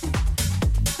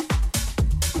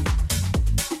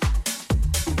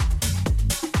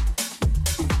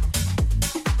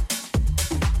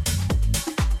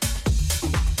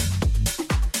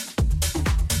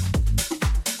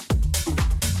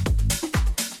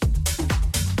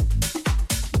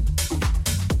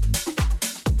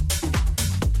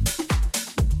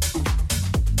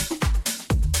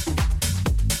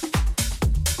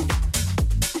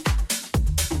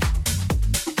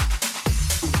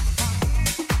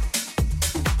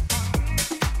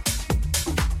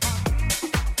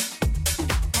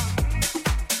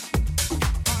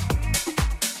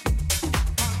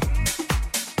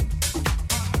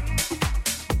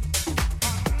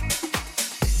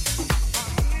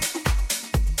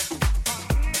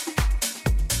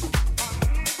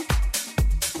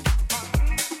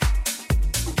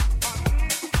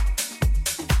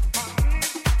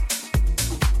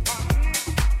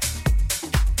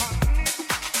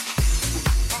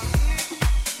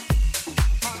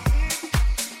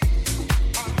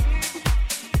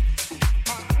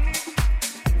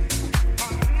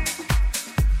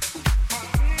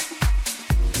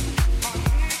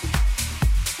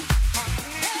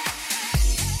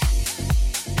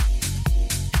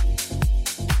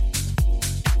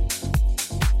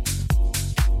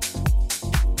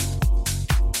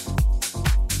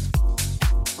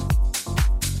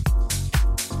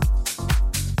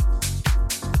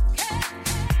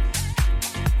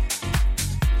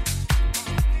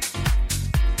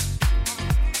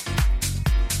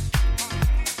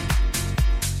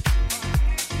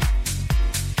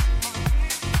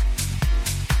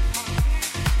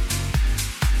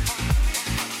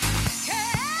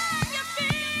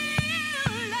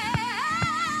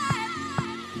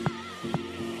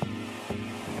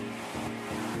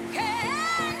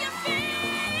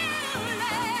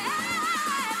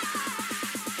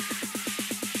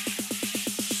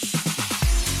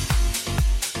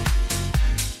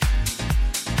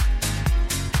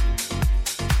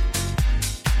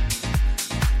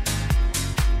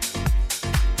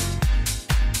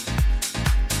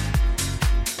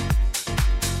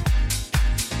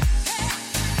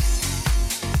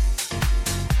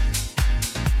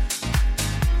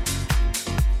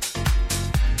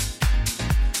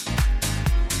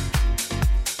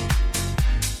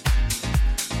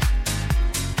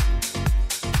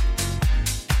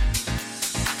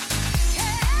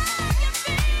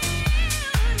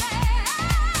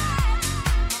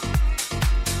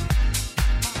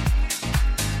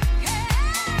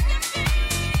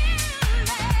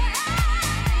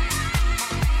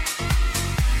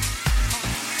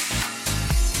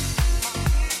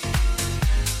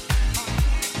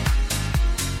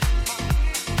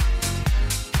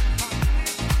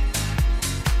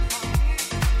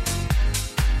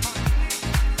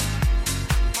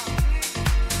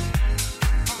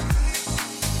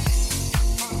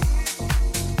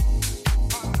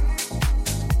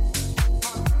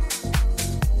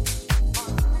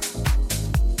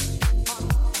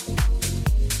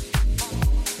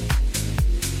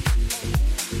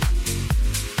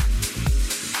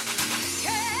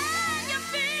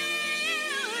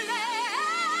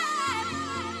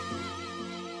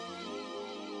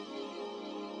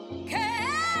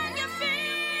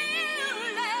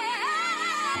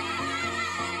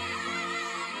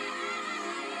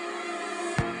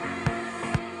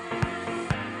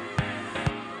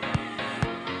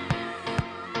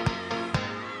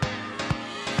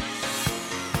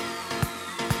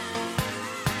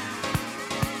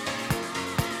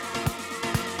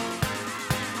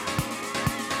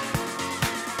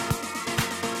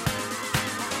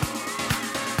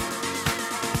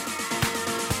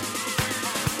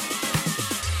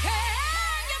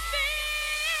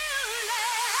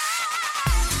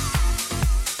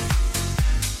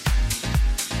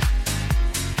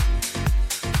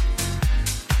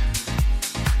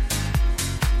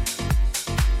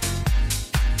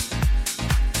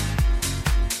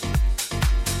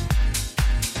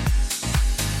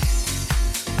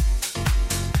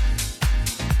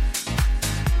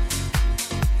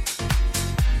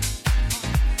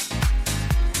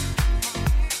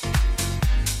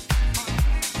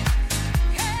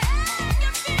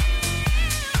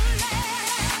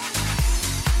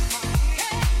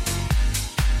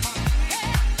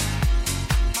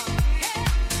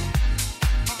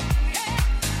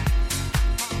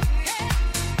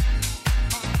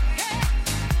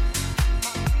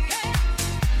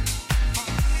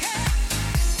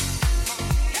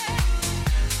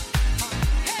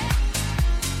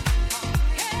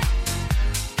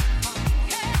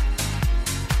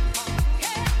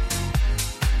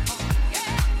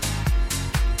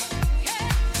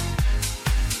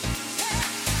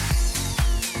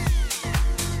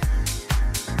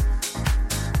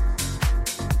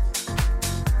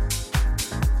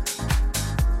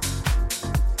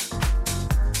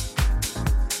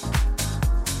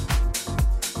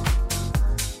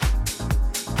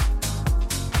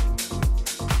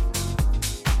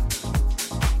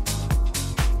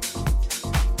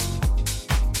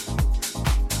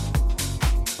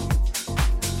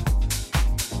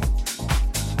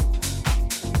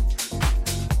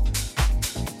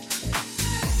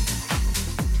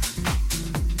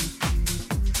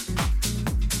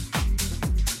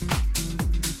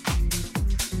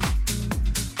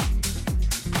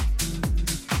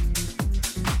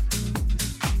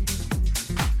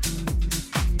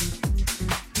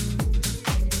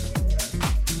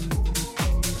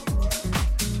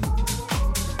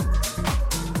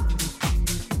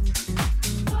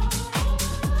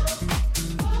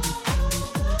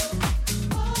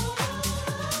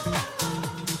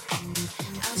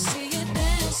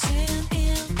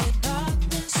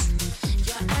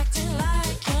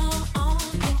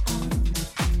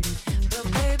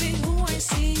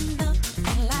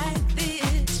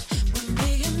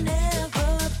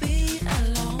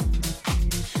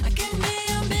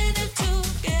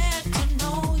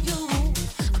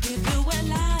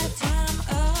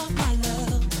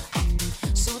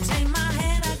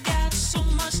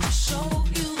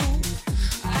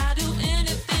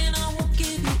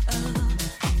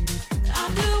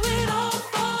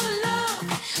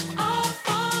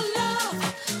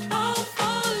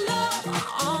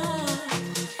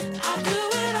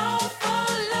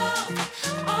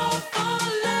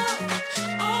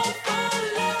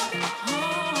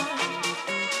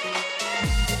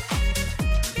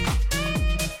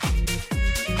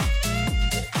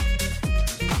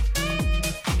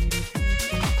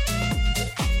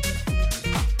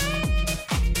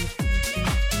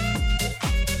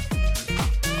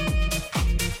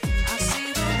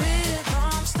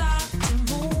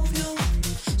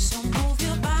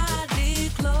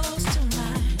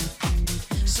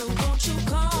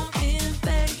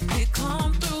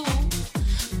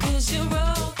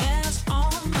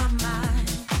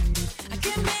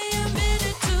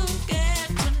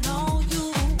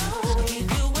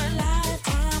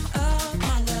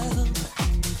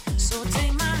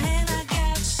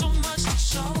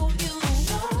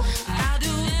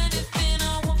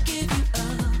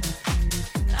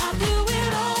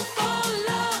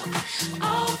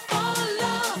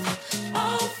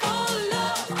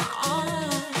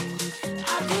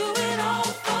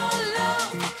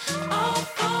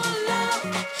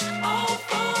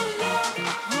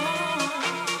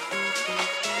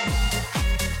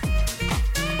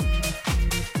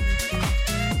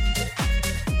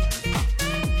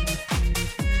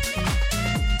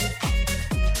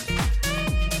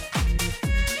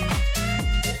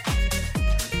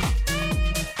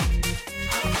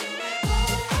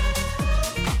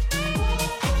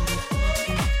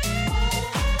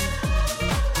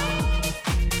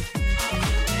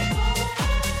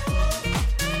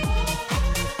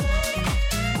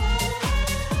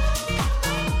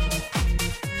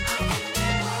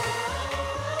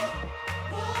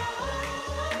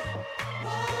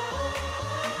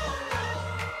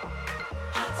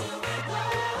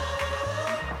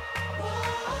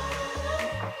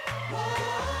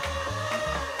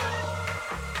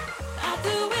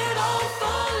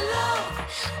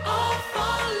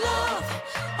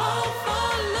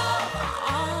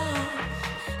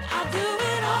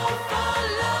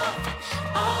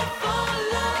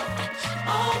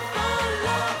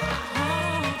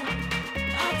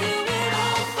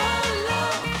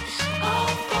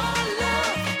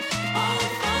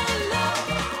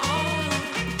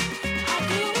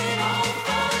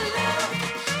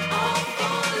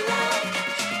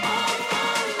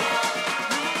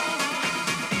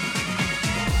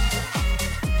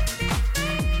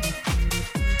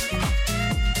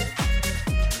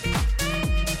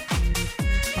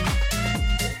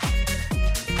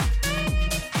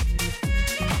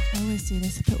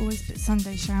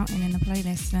 Sunday Shouting in the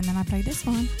playlist, and then I played this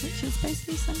one, which is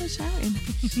basically Sunday Shouting.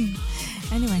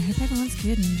 Anyway, hope everyone's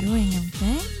good and enjoying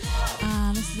everything.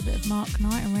 This is a bit of Mark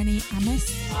Knight and Rennie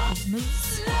Amis,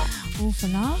 All for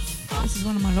Love. This is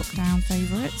one of my lockdown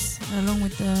favourites, along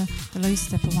with the low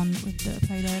stepper one that I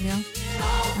played earlier.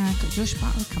 Got Josh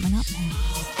Butler coming up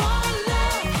next.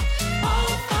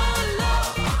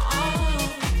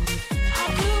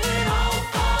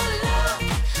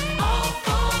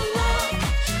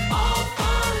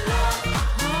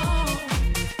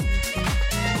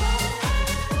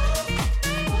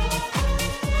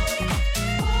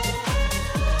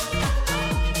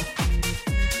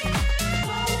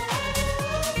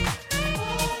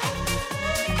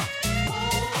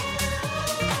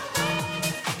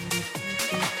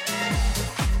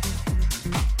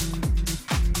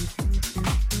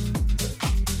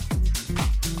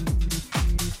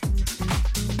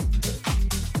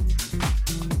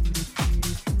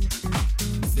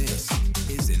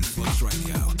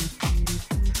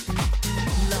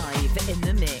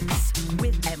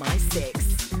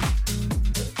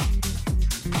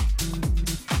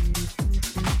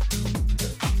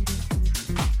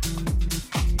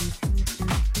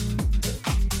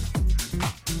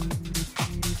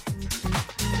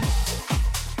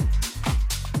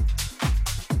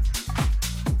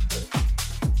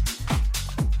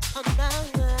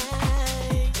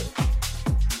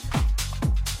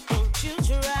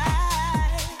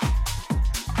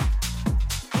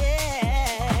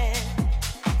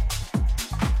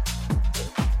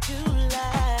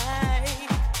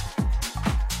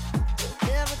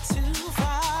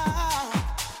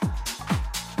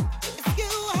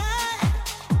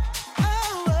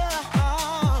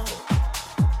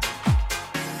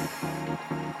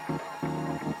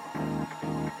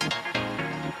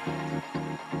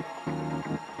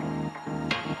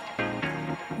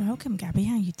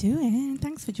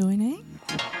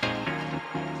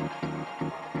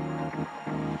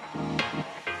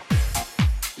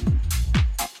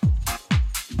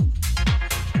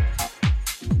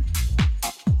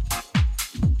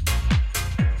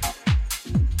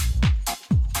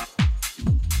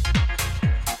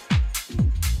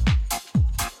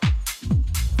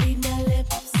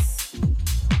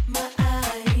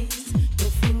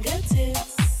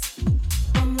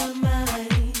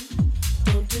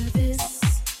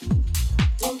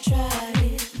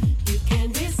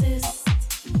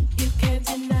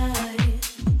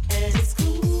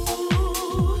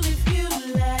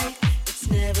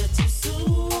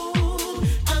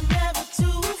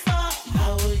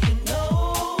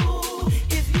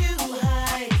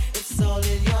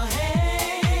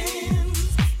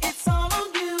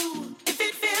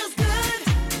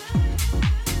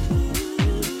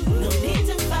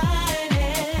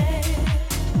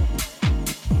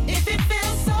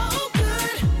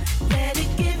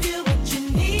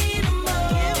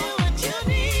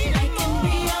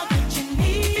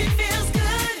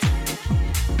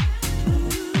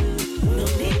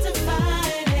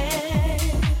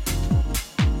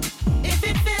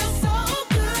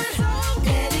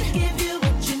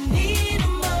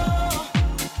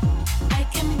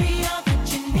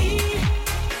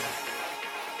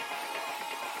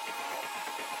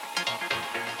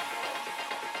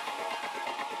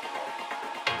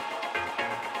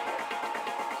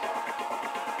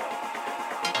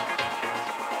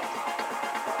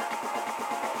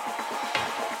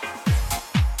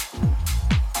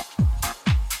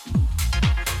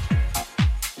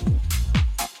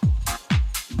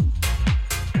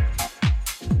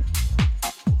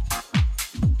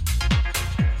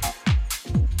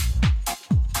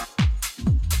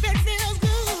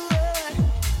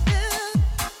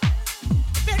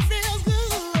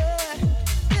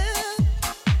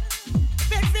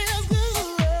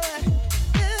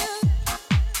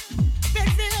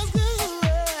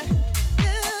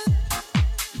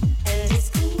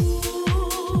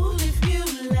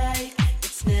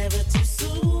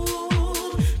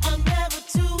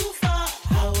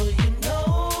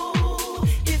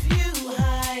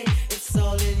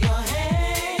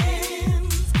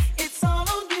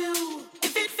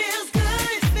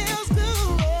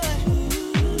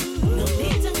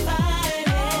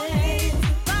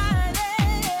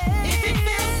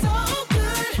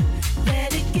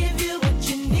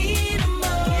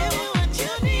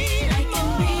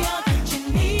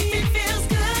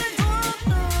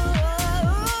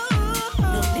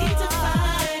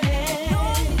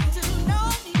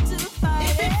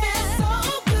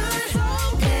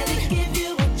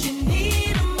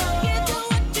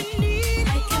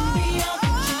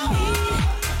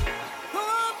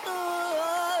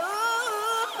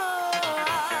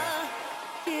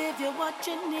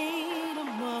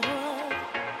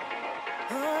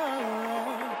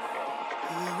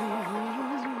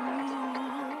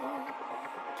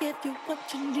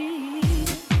 what you need.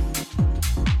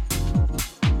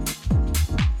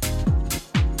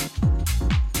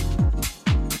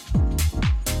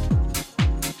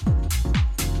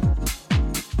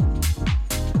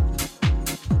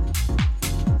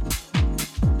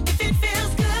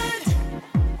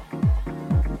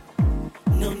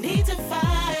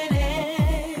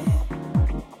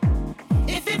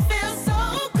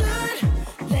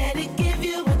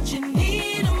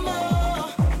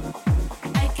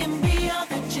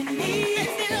 Need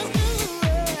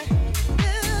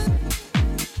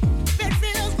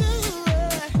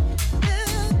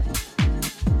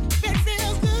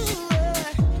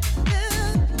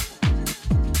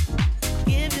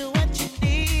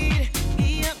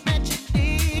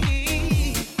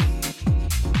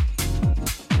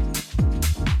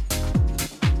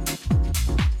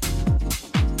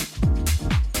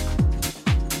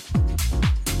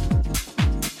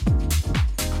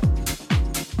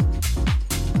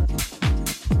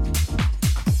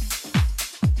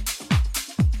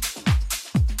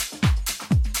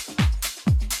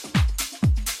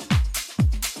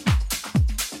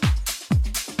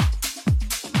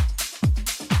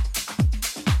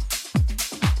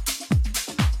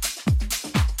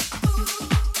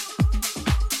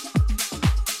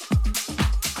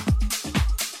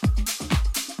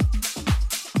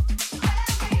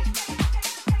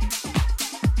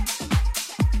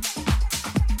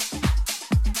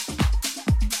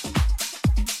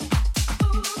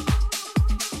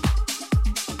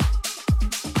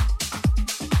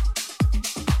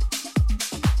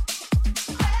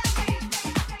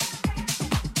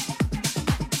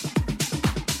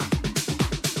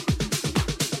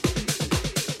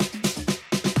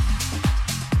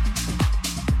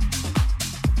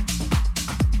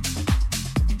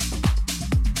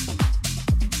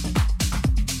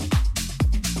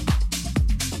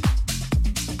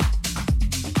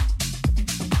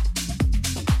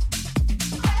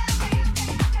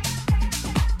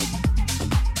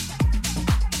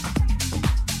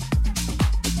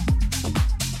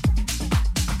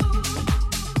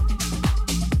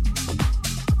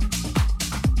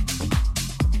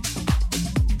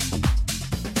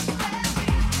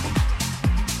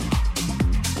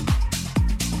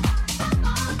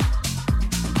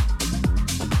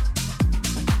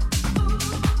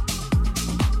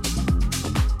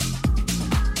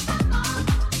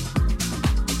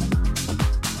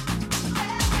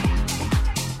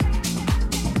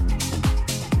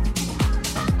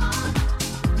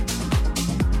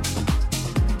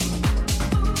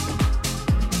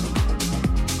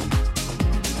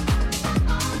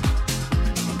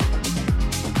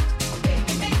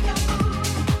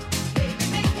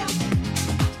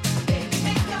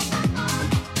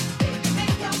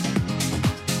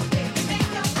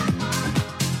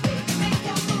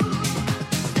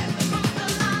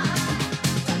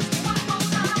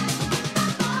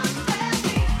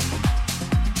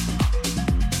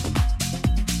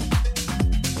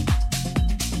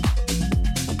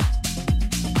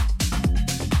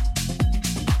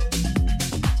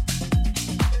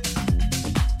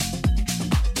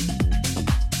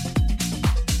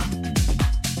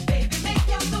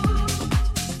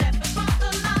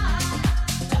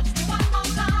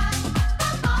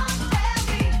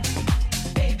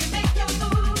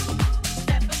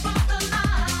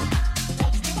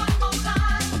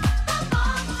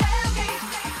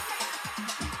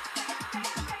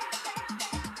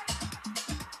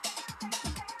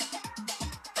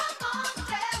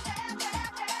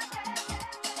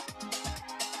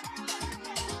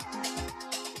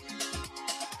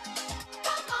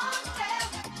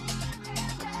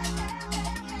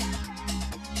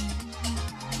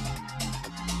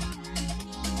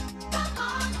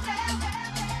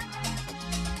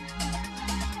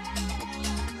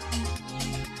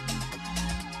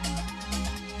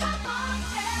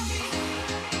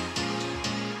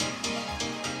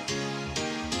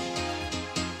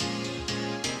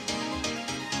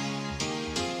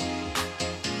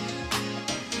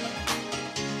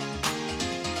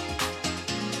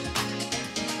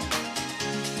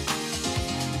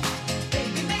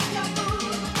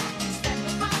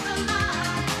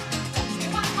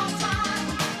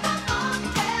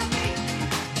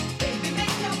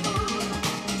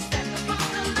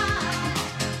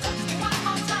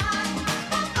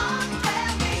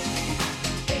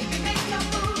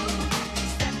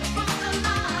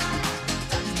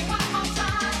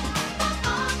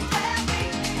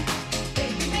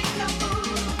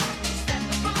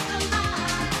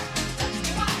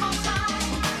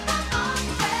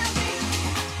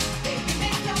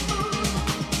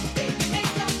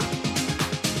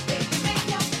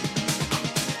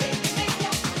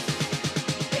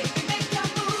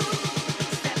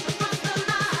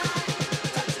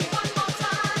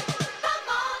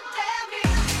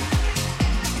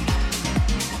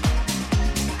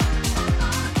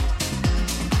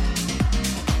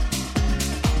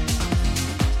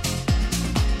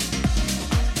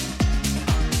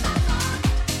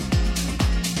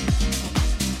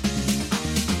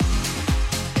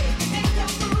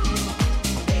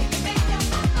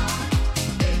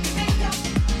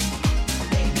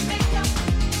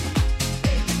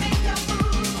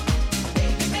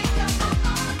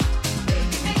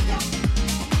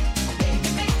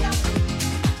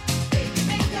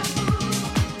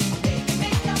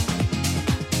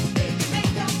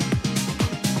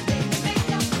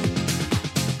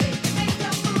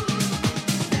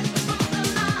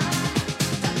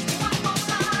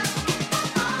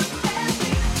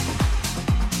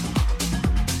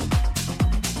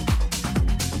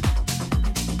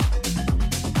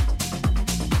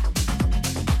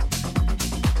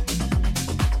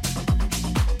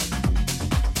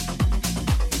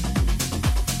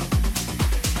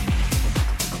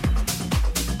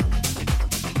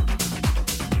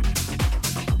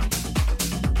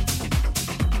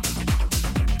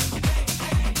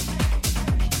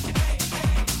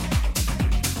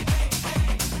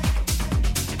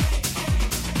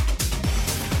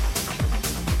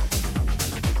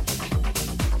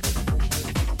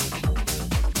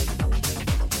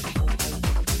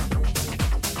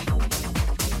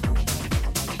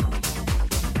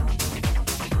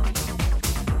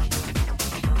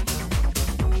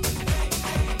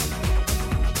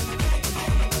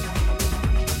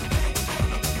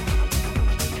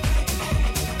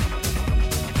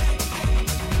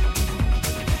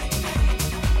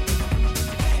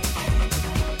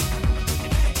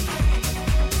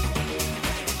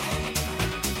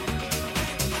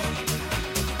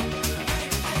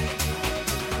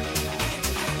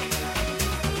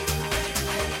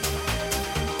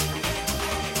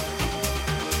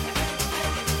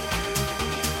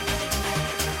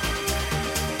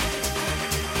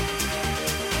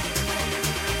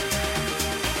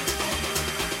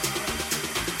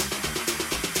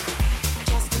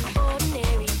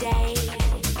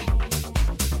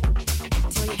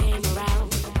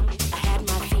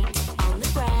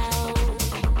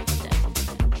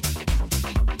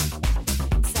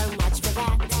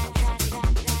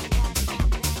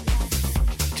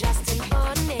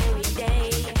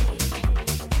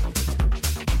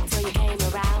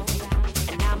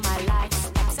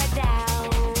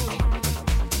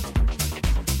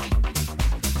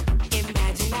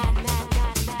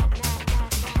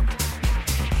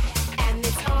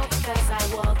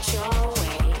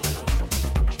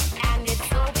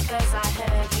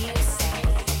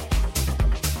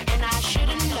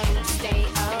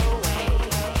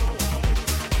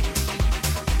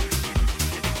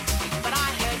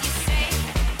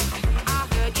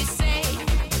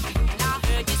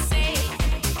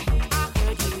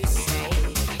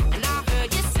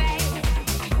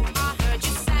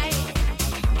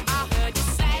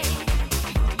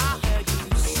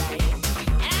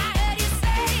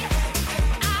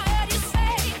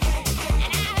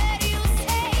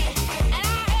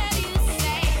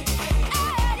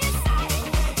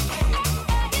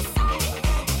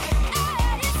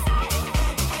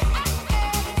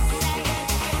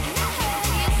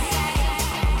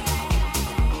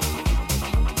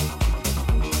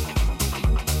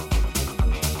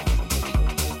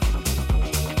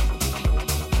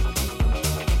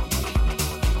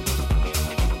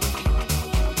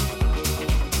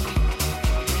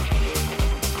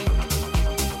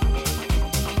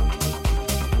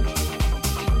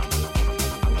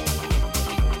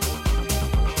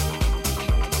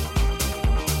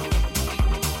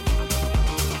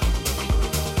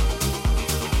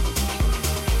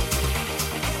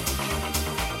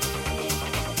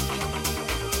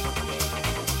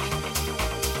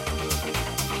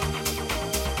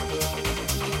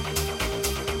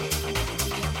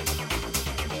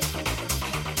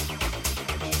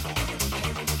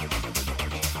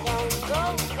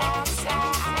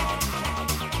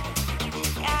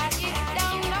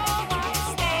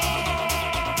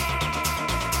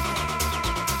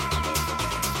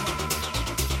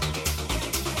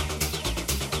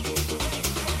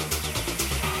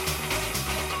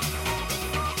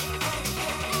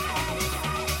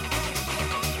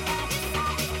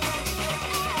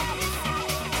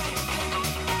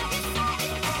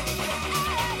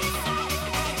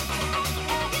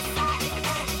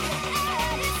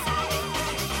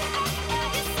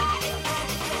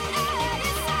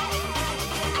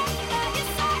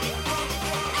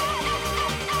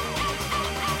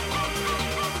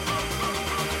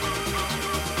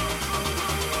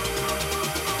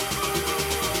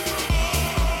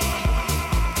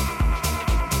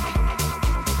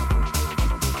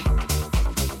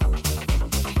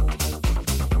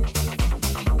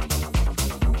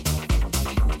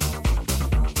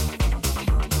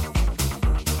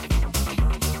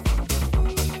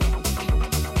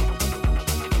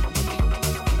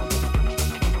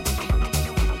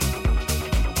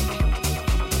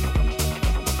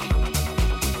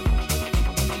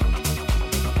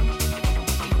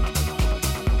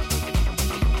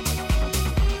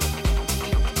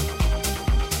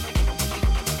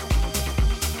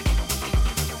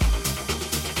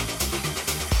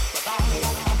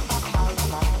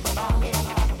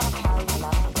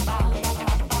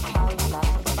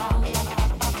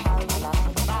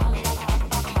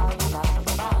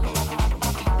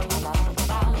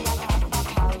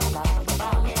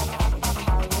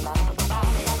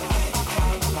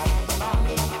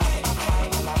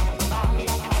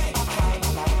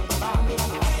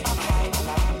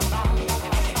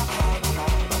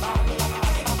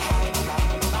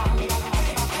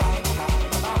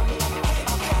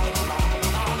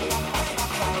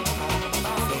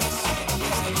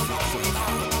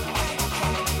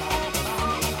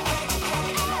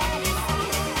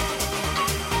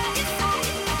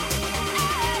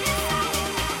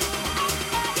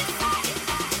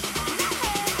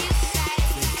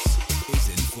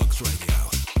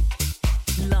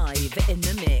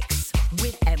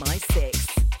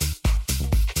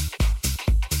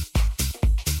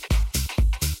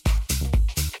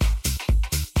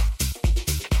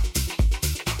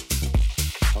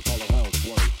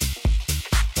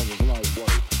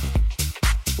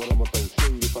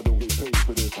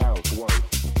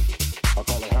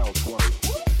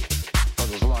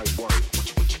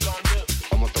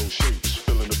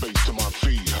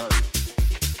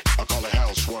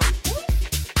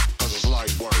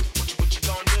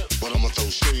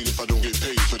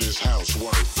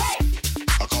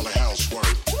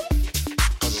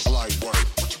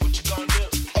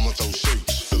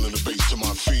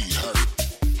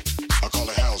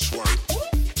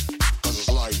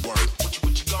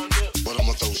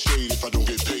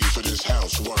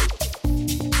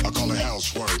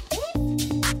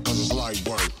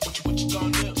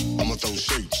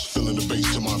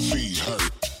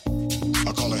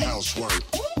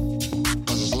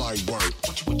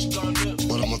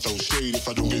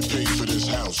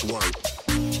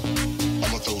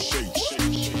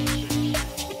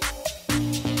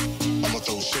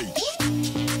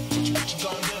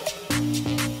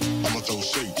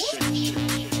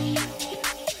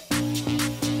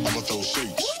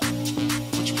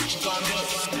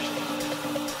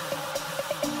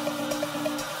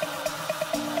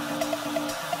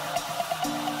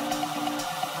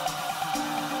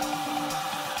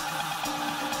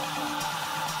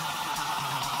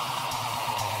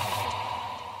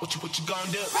What you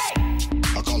gonna do?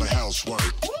 I call it housework,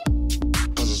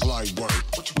 cause it's light work.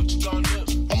 What you gonna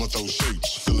do? I'ma throw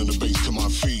shapes, feeling the bass till my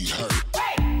feet hurt.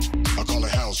 I call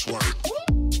it housework,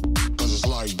 cause it's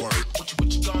light work. What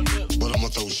you gonna do? But I'ma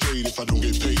throw shade if I don't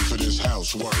get paid for this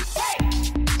housework.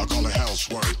 I call it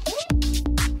housework,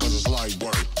 cause it's light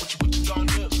work. What you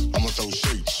gonna do? I'ma throw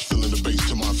shapes, feeling the bass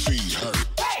till my feet hurt.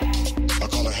 I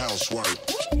call it housework,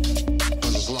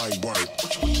 cause it's light work.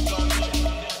 What you gonna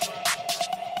do?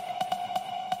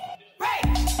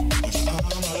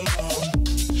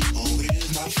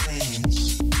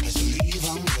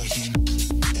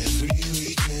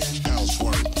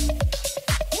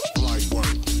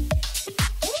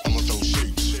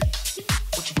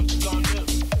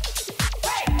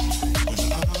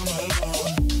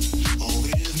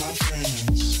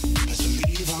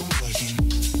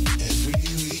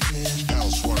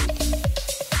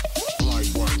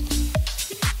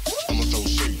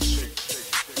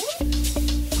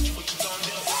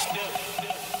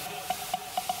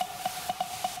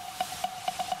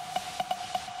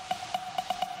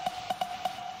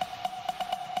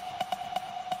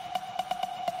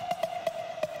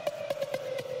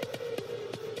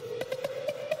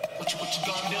 I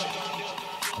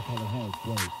call it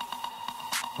housework,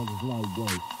 cause it's light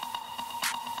work.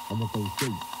 I'ma throw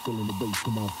shapes, feeling the bass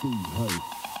to my feet hurt.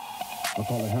 I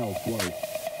call it housework,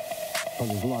 cause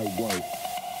it's light work.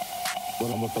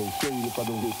 But I'ma throw shade if I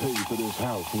don't get paid for this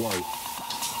housework.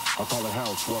 I call it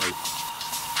housework,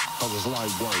 cause it's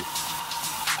light work.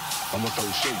 I'ma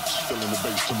throw shapes, feeling the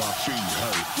bass to my feet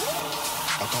hurt.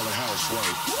 I call it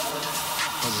housework,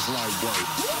 cause it's light work.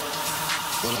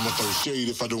 But I'ma throw shade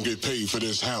if I don't get paid for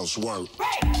this housework. When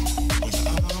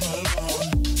I'm alone,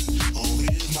 or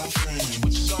with my friends,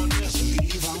 best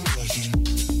believe I'm working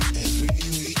every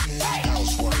weekend.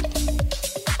 Housework,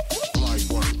 light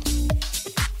work.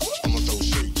 I'ma throw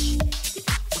shapes.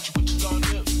 What you gonna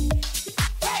do?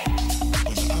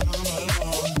 When I'm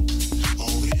alone,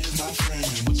 or with my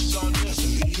friends, best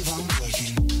believe I'm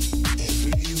working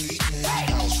every weekend.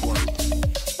 Housework,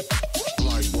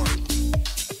 light work.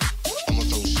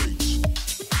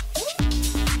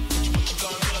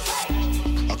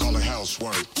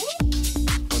 Housework,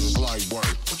 cause it's light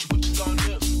work.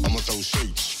 I'ma throw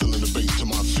shapes, feeling the bass to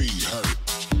my feet hurt.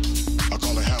 I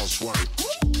call it housework,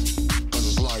 cause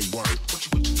it's light work.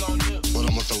 But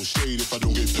I'ma throw shade if I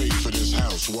don't get paid for this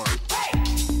housework.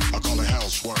 I call it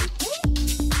housework,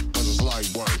 cause it's light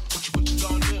work.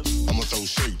 I'ma throw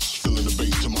shapes, feeling the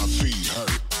bass to my feet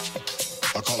hurt.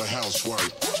 I call it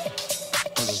housework,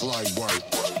 cause it's light work.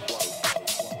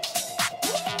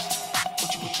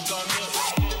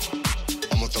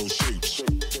 I'ma throw shapes.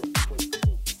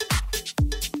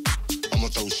 I'ma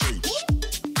throw shapes.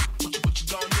 What you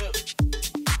gonna do?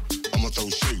 I'ma throw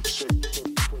shapes.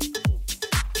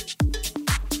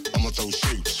 I'ma throw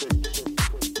shapes.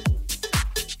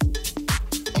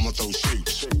 I'ma throw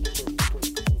shapes.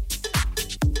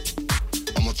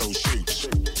 I'ma throw shapes. I'ma throw shapes.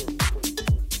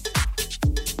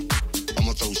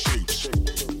 I'ma throw shapes.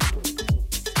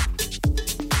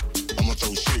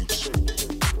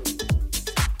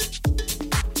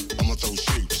 I'ma throw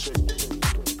shapes.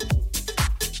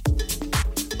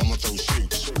 I'ma throw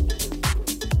shapes.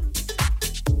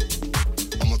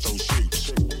 I'ma throw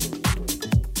shapes.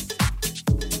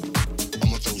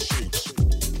 I'ma throw shapes.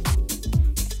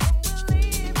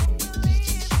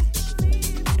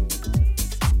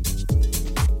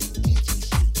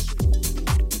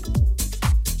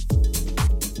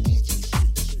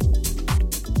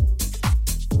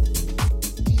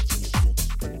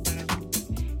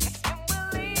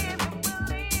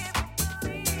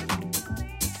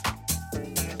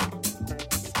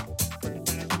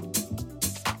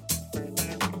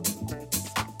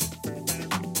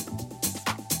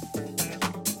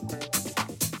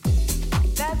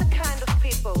 They're the kind of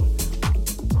people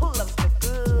who love the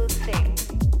good things,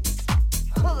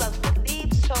 who love the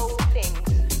deep soul things.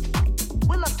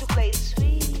 We love to play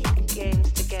sweet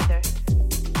games together,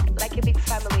 like a big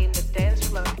family in the dance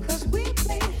floor. 'Cause we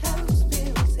play house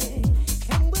music,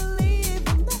 and we live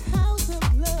in the house of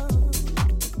love.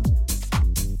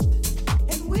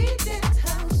 And we dance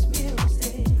house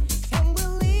music, and we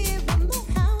live in the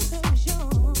house of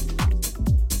joy.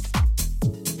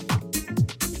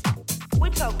 We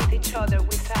talk with each other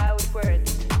without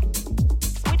words.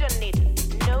 We don't need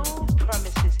no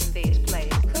promises in this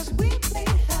place. 'Cause we play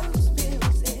house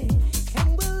music, and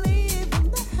we live in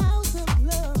the house of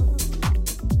love.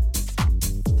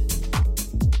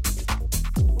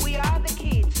 We are the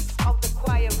kids of the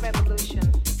quiet revolution,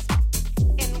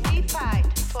 and we fight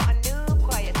for a new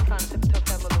quiet concept of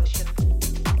evolution.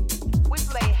 We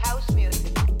play house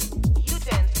music, you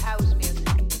dance house music,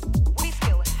 we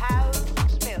feel house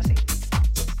music.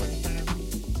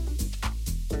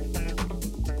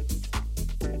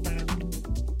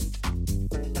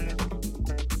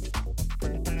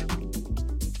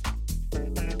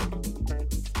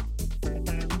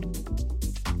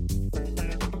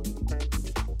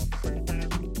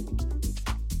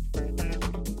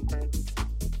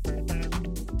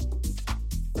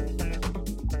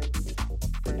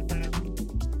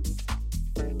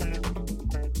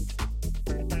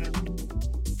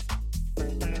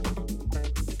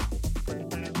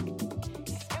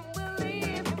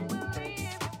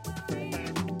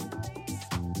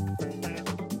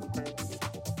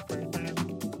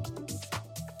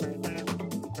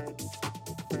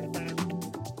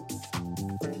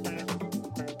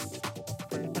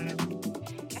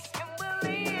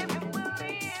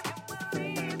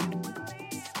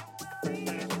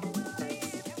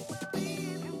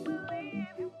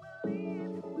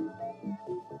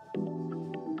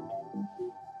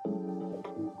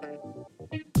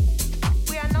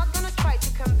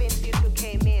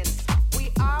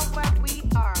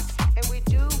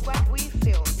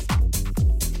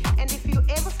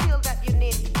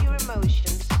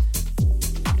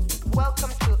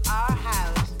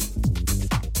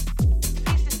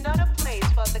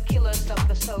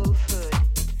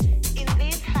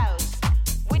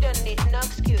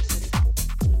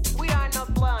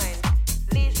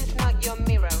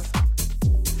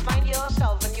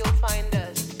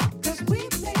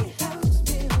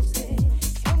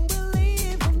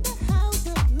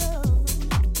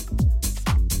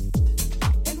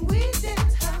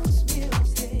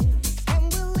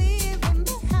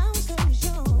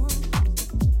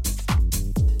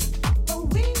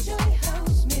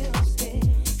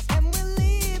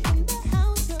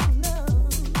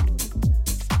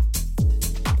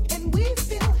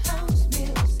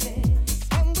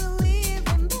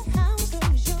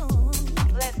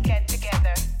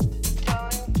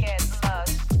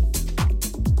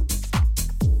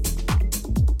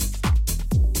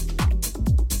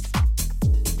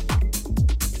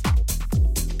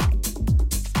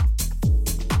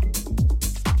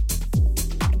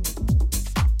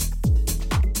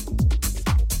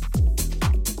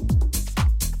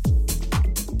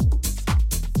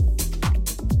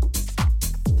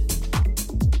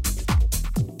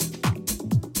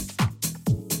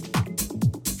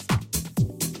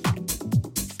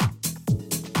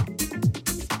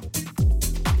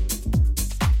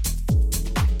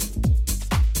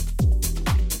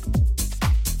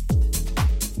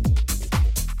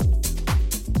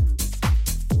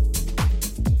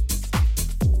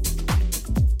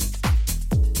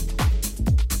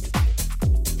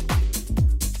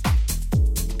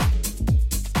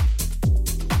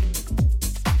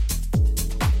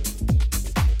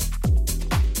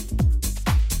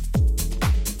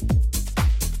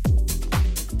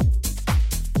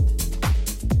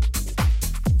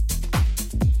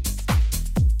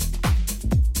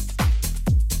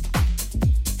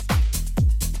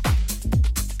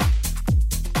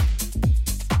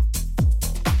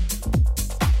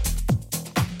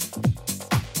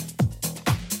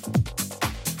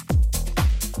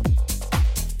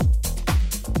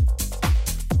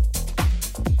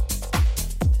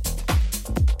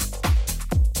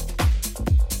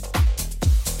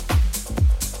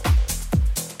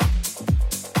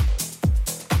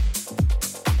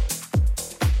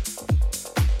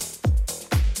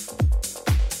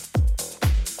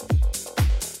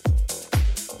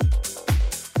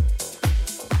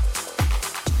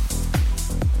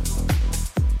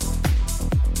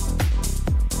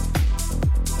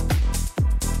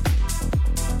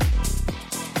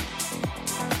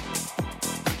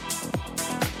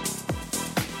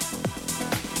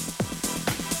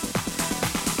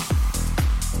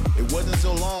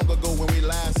 wasn't so long ago when we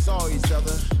last saw each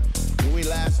other, when we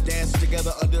last danced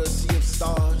together under a sea of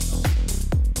stars.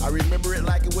 I remember it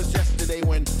like it was yesterday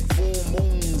when full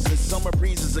moons and summer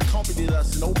breezes accompanied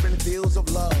us in open fields of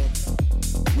love.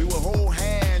 We would hold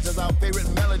hands as our favorite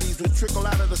melodies would trickle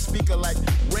out of the speaker like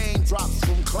raindrops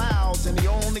from clouds, and the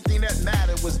only thing that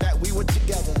mattered was that we were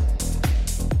together.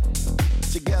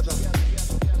 Together.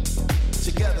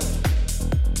 Together.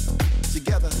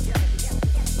 Together.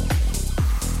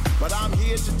 But I'm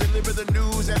here to deliver the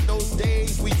news that those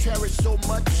days we cherish so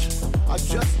much are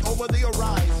just over the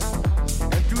horizon.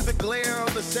 And through the glare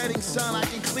of the setting sun, I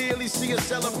can clearly see a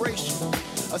celebration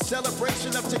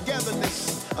of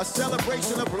togetherness, a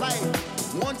celebration of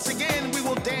life. Once again, we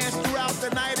will dance throughout the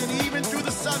night and even through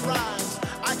the sunrise.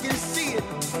 I can see it.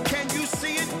 Can you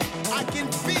see it? I can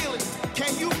feel it.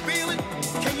 Can you feel it?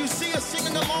 Can you see us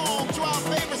singing along to our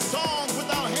favorite songs with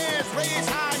our hands raised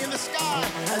high in the sky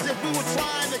as if we were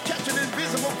trying to catch an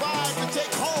invisible vibe to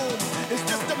take home? It's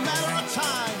just a matter of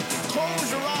time.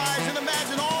 Close your eyes and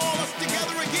imagine all us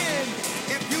together again.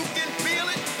 If you can feel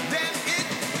it, then it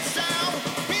shall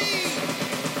be.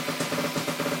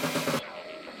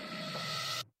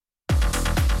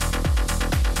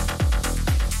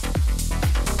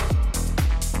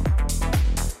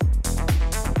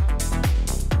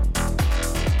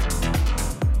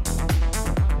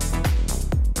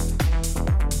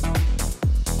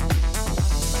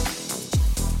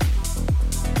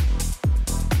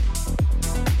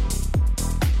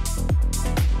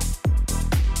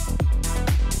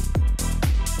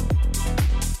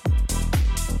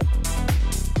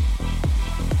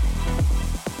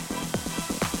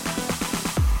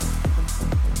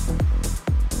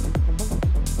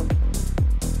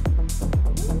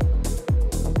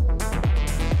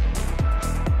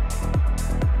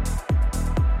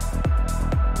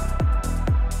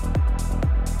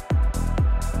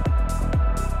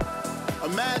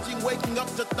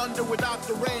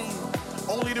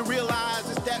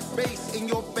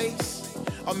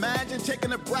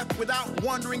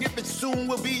 Wondering if it soon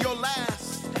will be your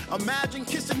last. Imagine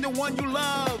kissing the one you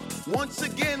love once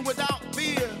again without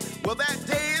fear. Well, that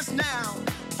day is now.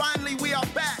 Finally, we are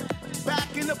back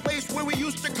in the place where we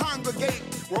used to congregate.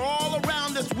 Where all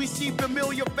around us we see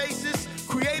familiar faces,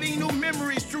 creating new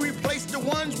memories to replace the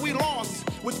ones we lost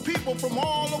with people from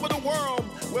all over the world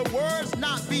where words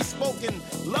not be spoken.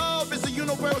 Love is a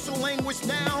universal language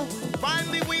now.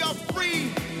 Finally, we are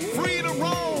free to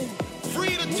roam,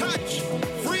 free to touch,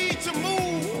 free to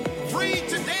move, free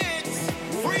to dance,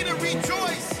 free to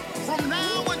rejoice from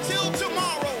now until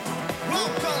tomorrow.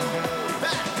 Welcome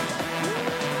back.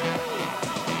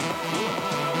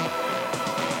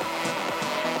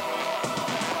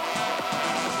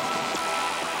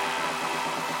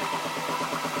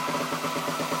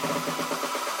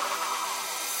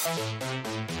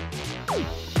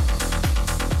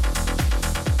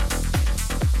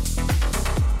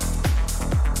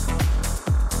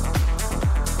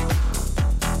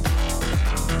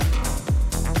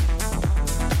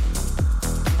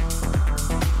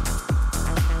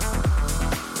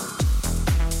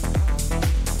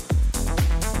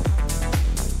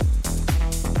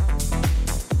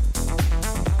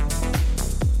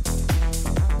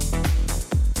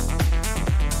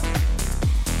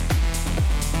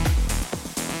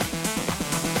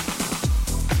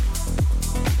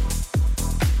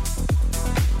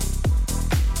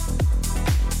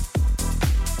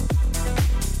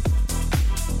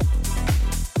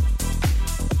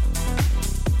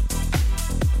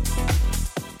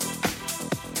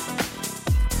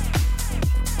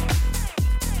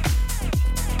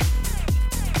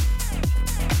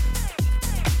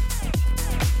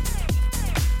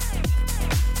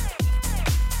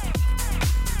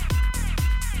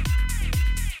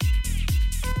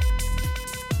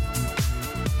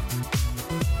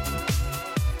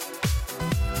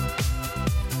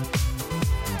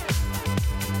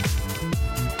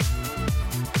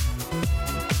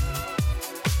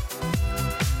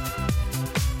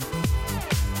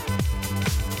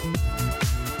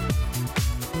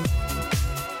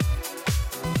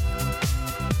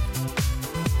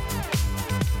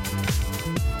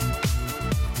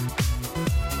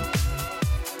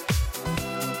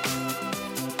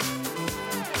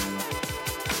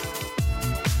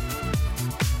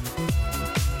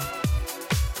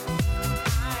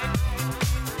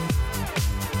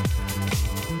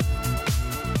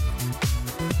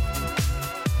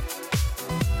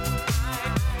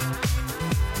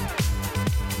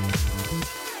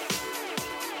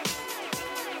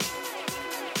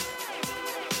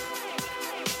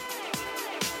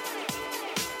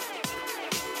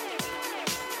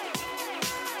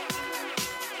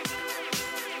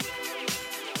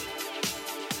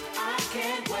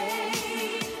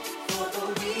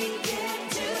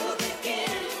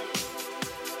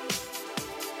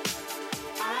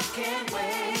 can't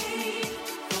wait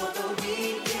for the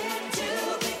weekend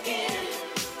to begin.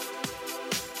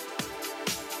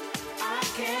 I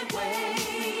can't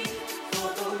wait for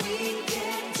the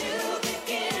weekend to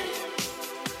begin.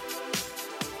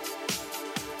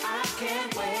 I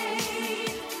can't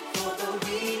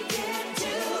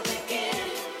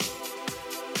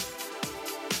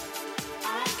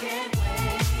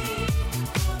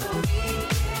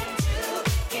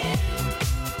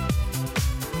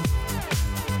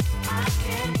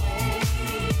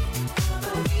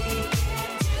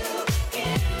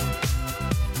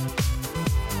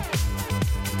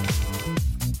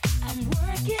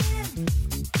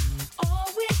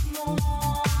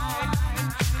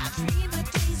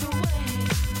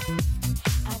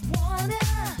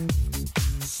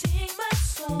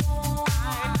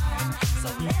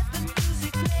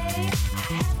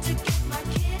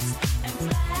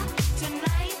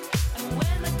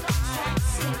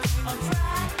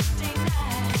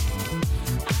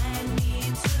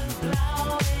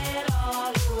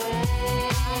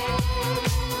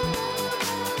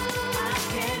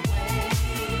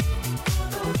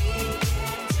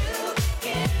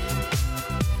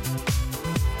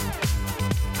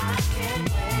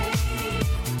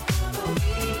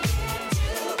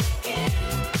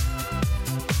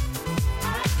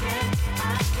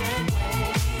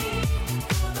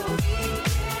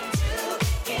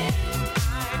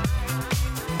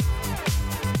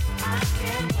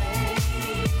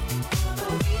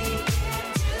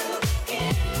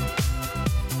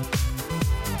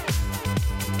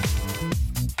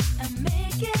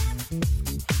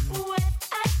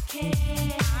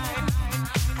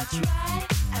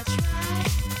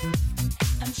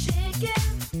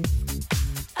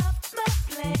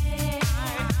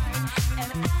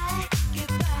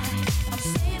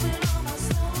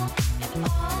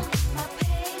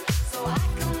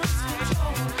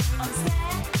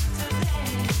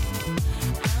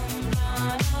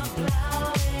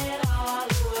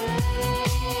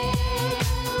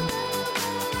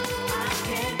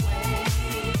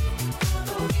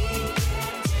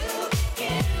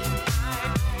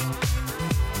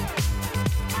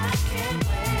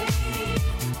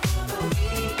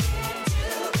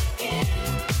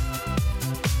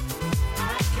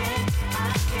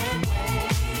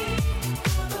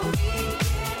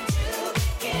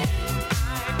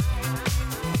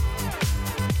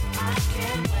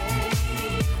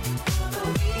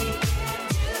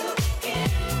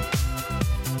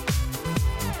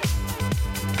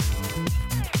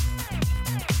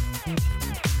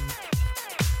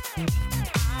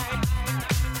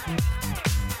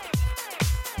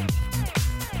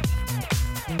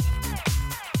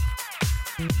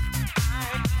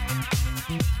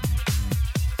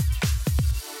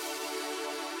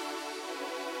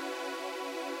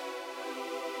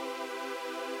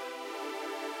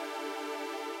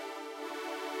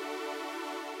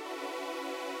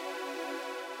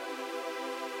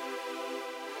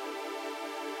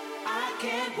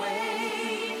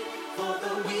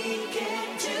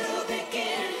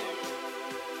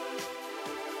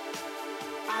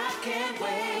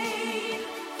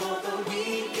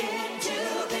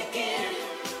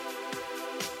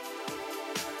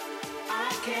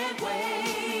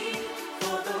wait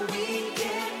for the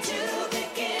weekend to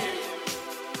begin.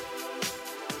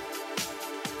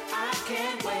 I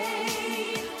can't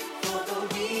wait for the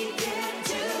weekend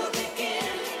to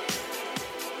begin.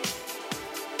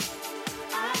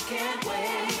 I can't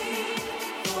wait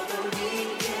for the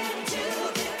weekend to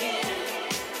begin.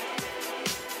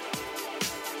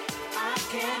 I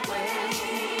can't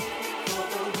wait for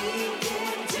the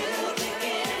weekend to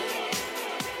begin.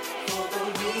 For the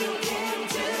weekend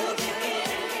to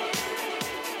begin.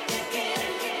 Begin.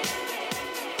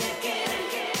 Begin.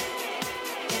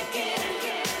 Begin.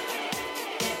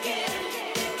 Begin. Begin.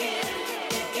 Begin.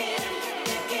 Begin.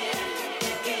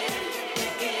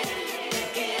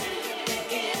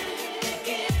 Begin.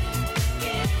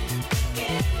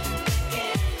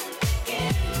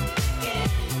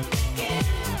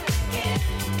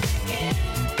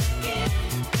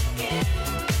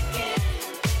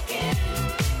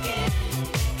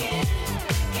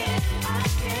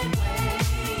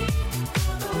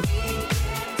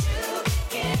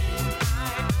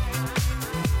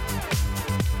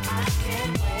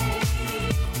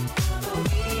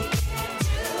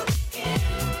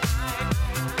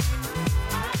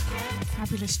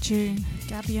 Fabulous tune.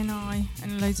 Gabby and I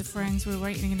and loads of friends were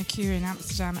waiting in a queue in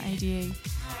Amsterdam at ADE.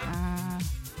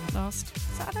 last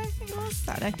Saturday, I think it was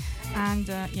Saturday, and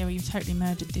yeah, we totally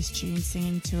murdered this tune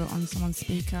singing to it on someone's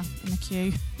speaker in the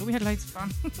queue, but we had loads of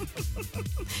fun.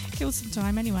 Killed some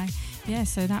time anyway. Yeah,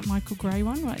 so that Michael Gray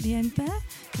one right at the end there.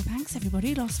 So thanks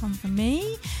everybody. Last one from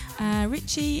me.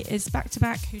 Richie is back to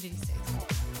back. Who did he say?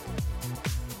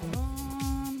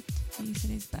 He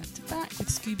said he's back to back with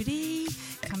Scooby Dee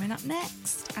coming up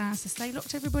next. So stay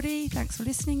locked, everybody. Thanks for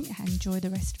listening and enjoy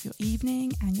the rest of your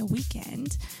evening and your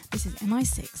weekend. This is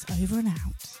MI6 over and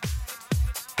out.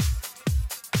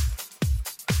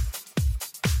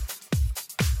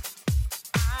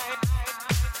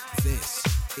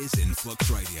 This is Influx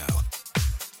Radio.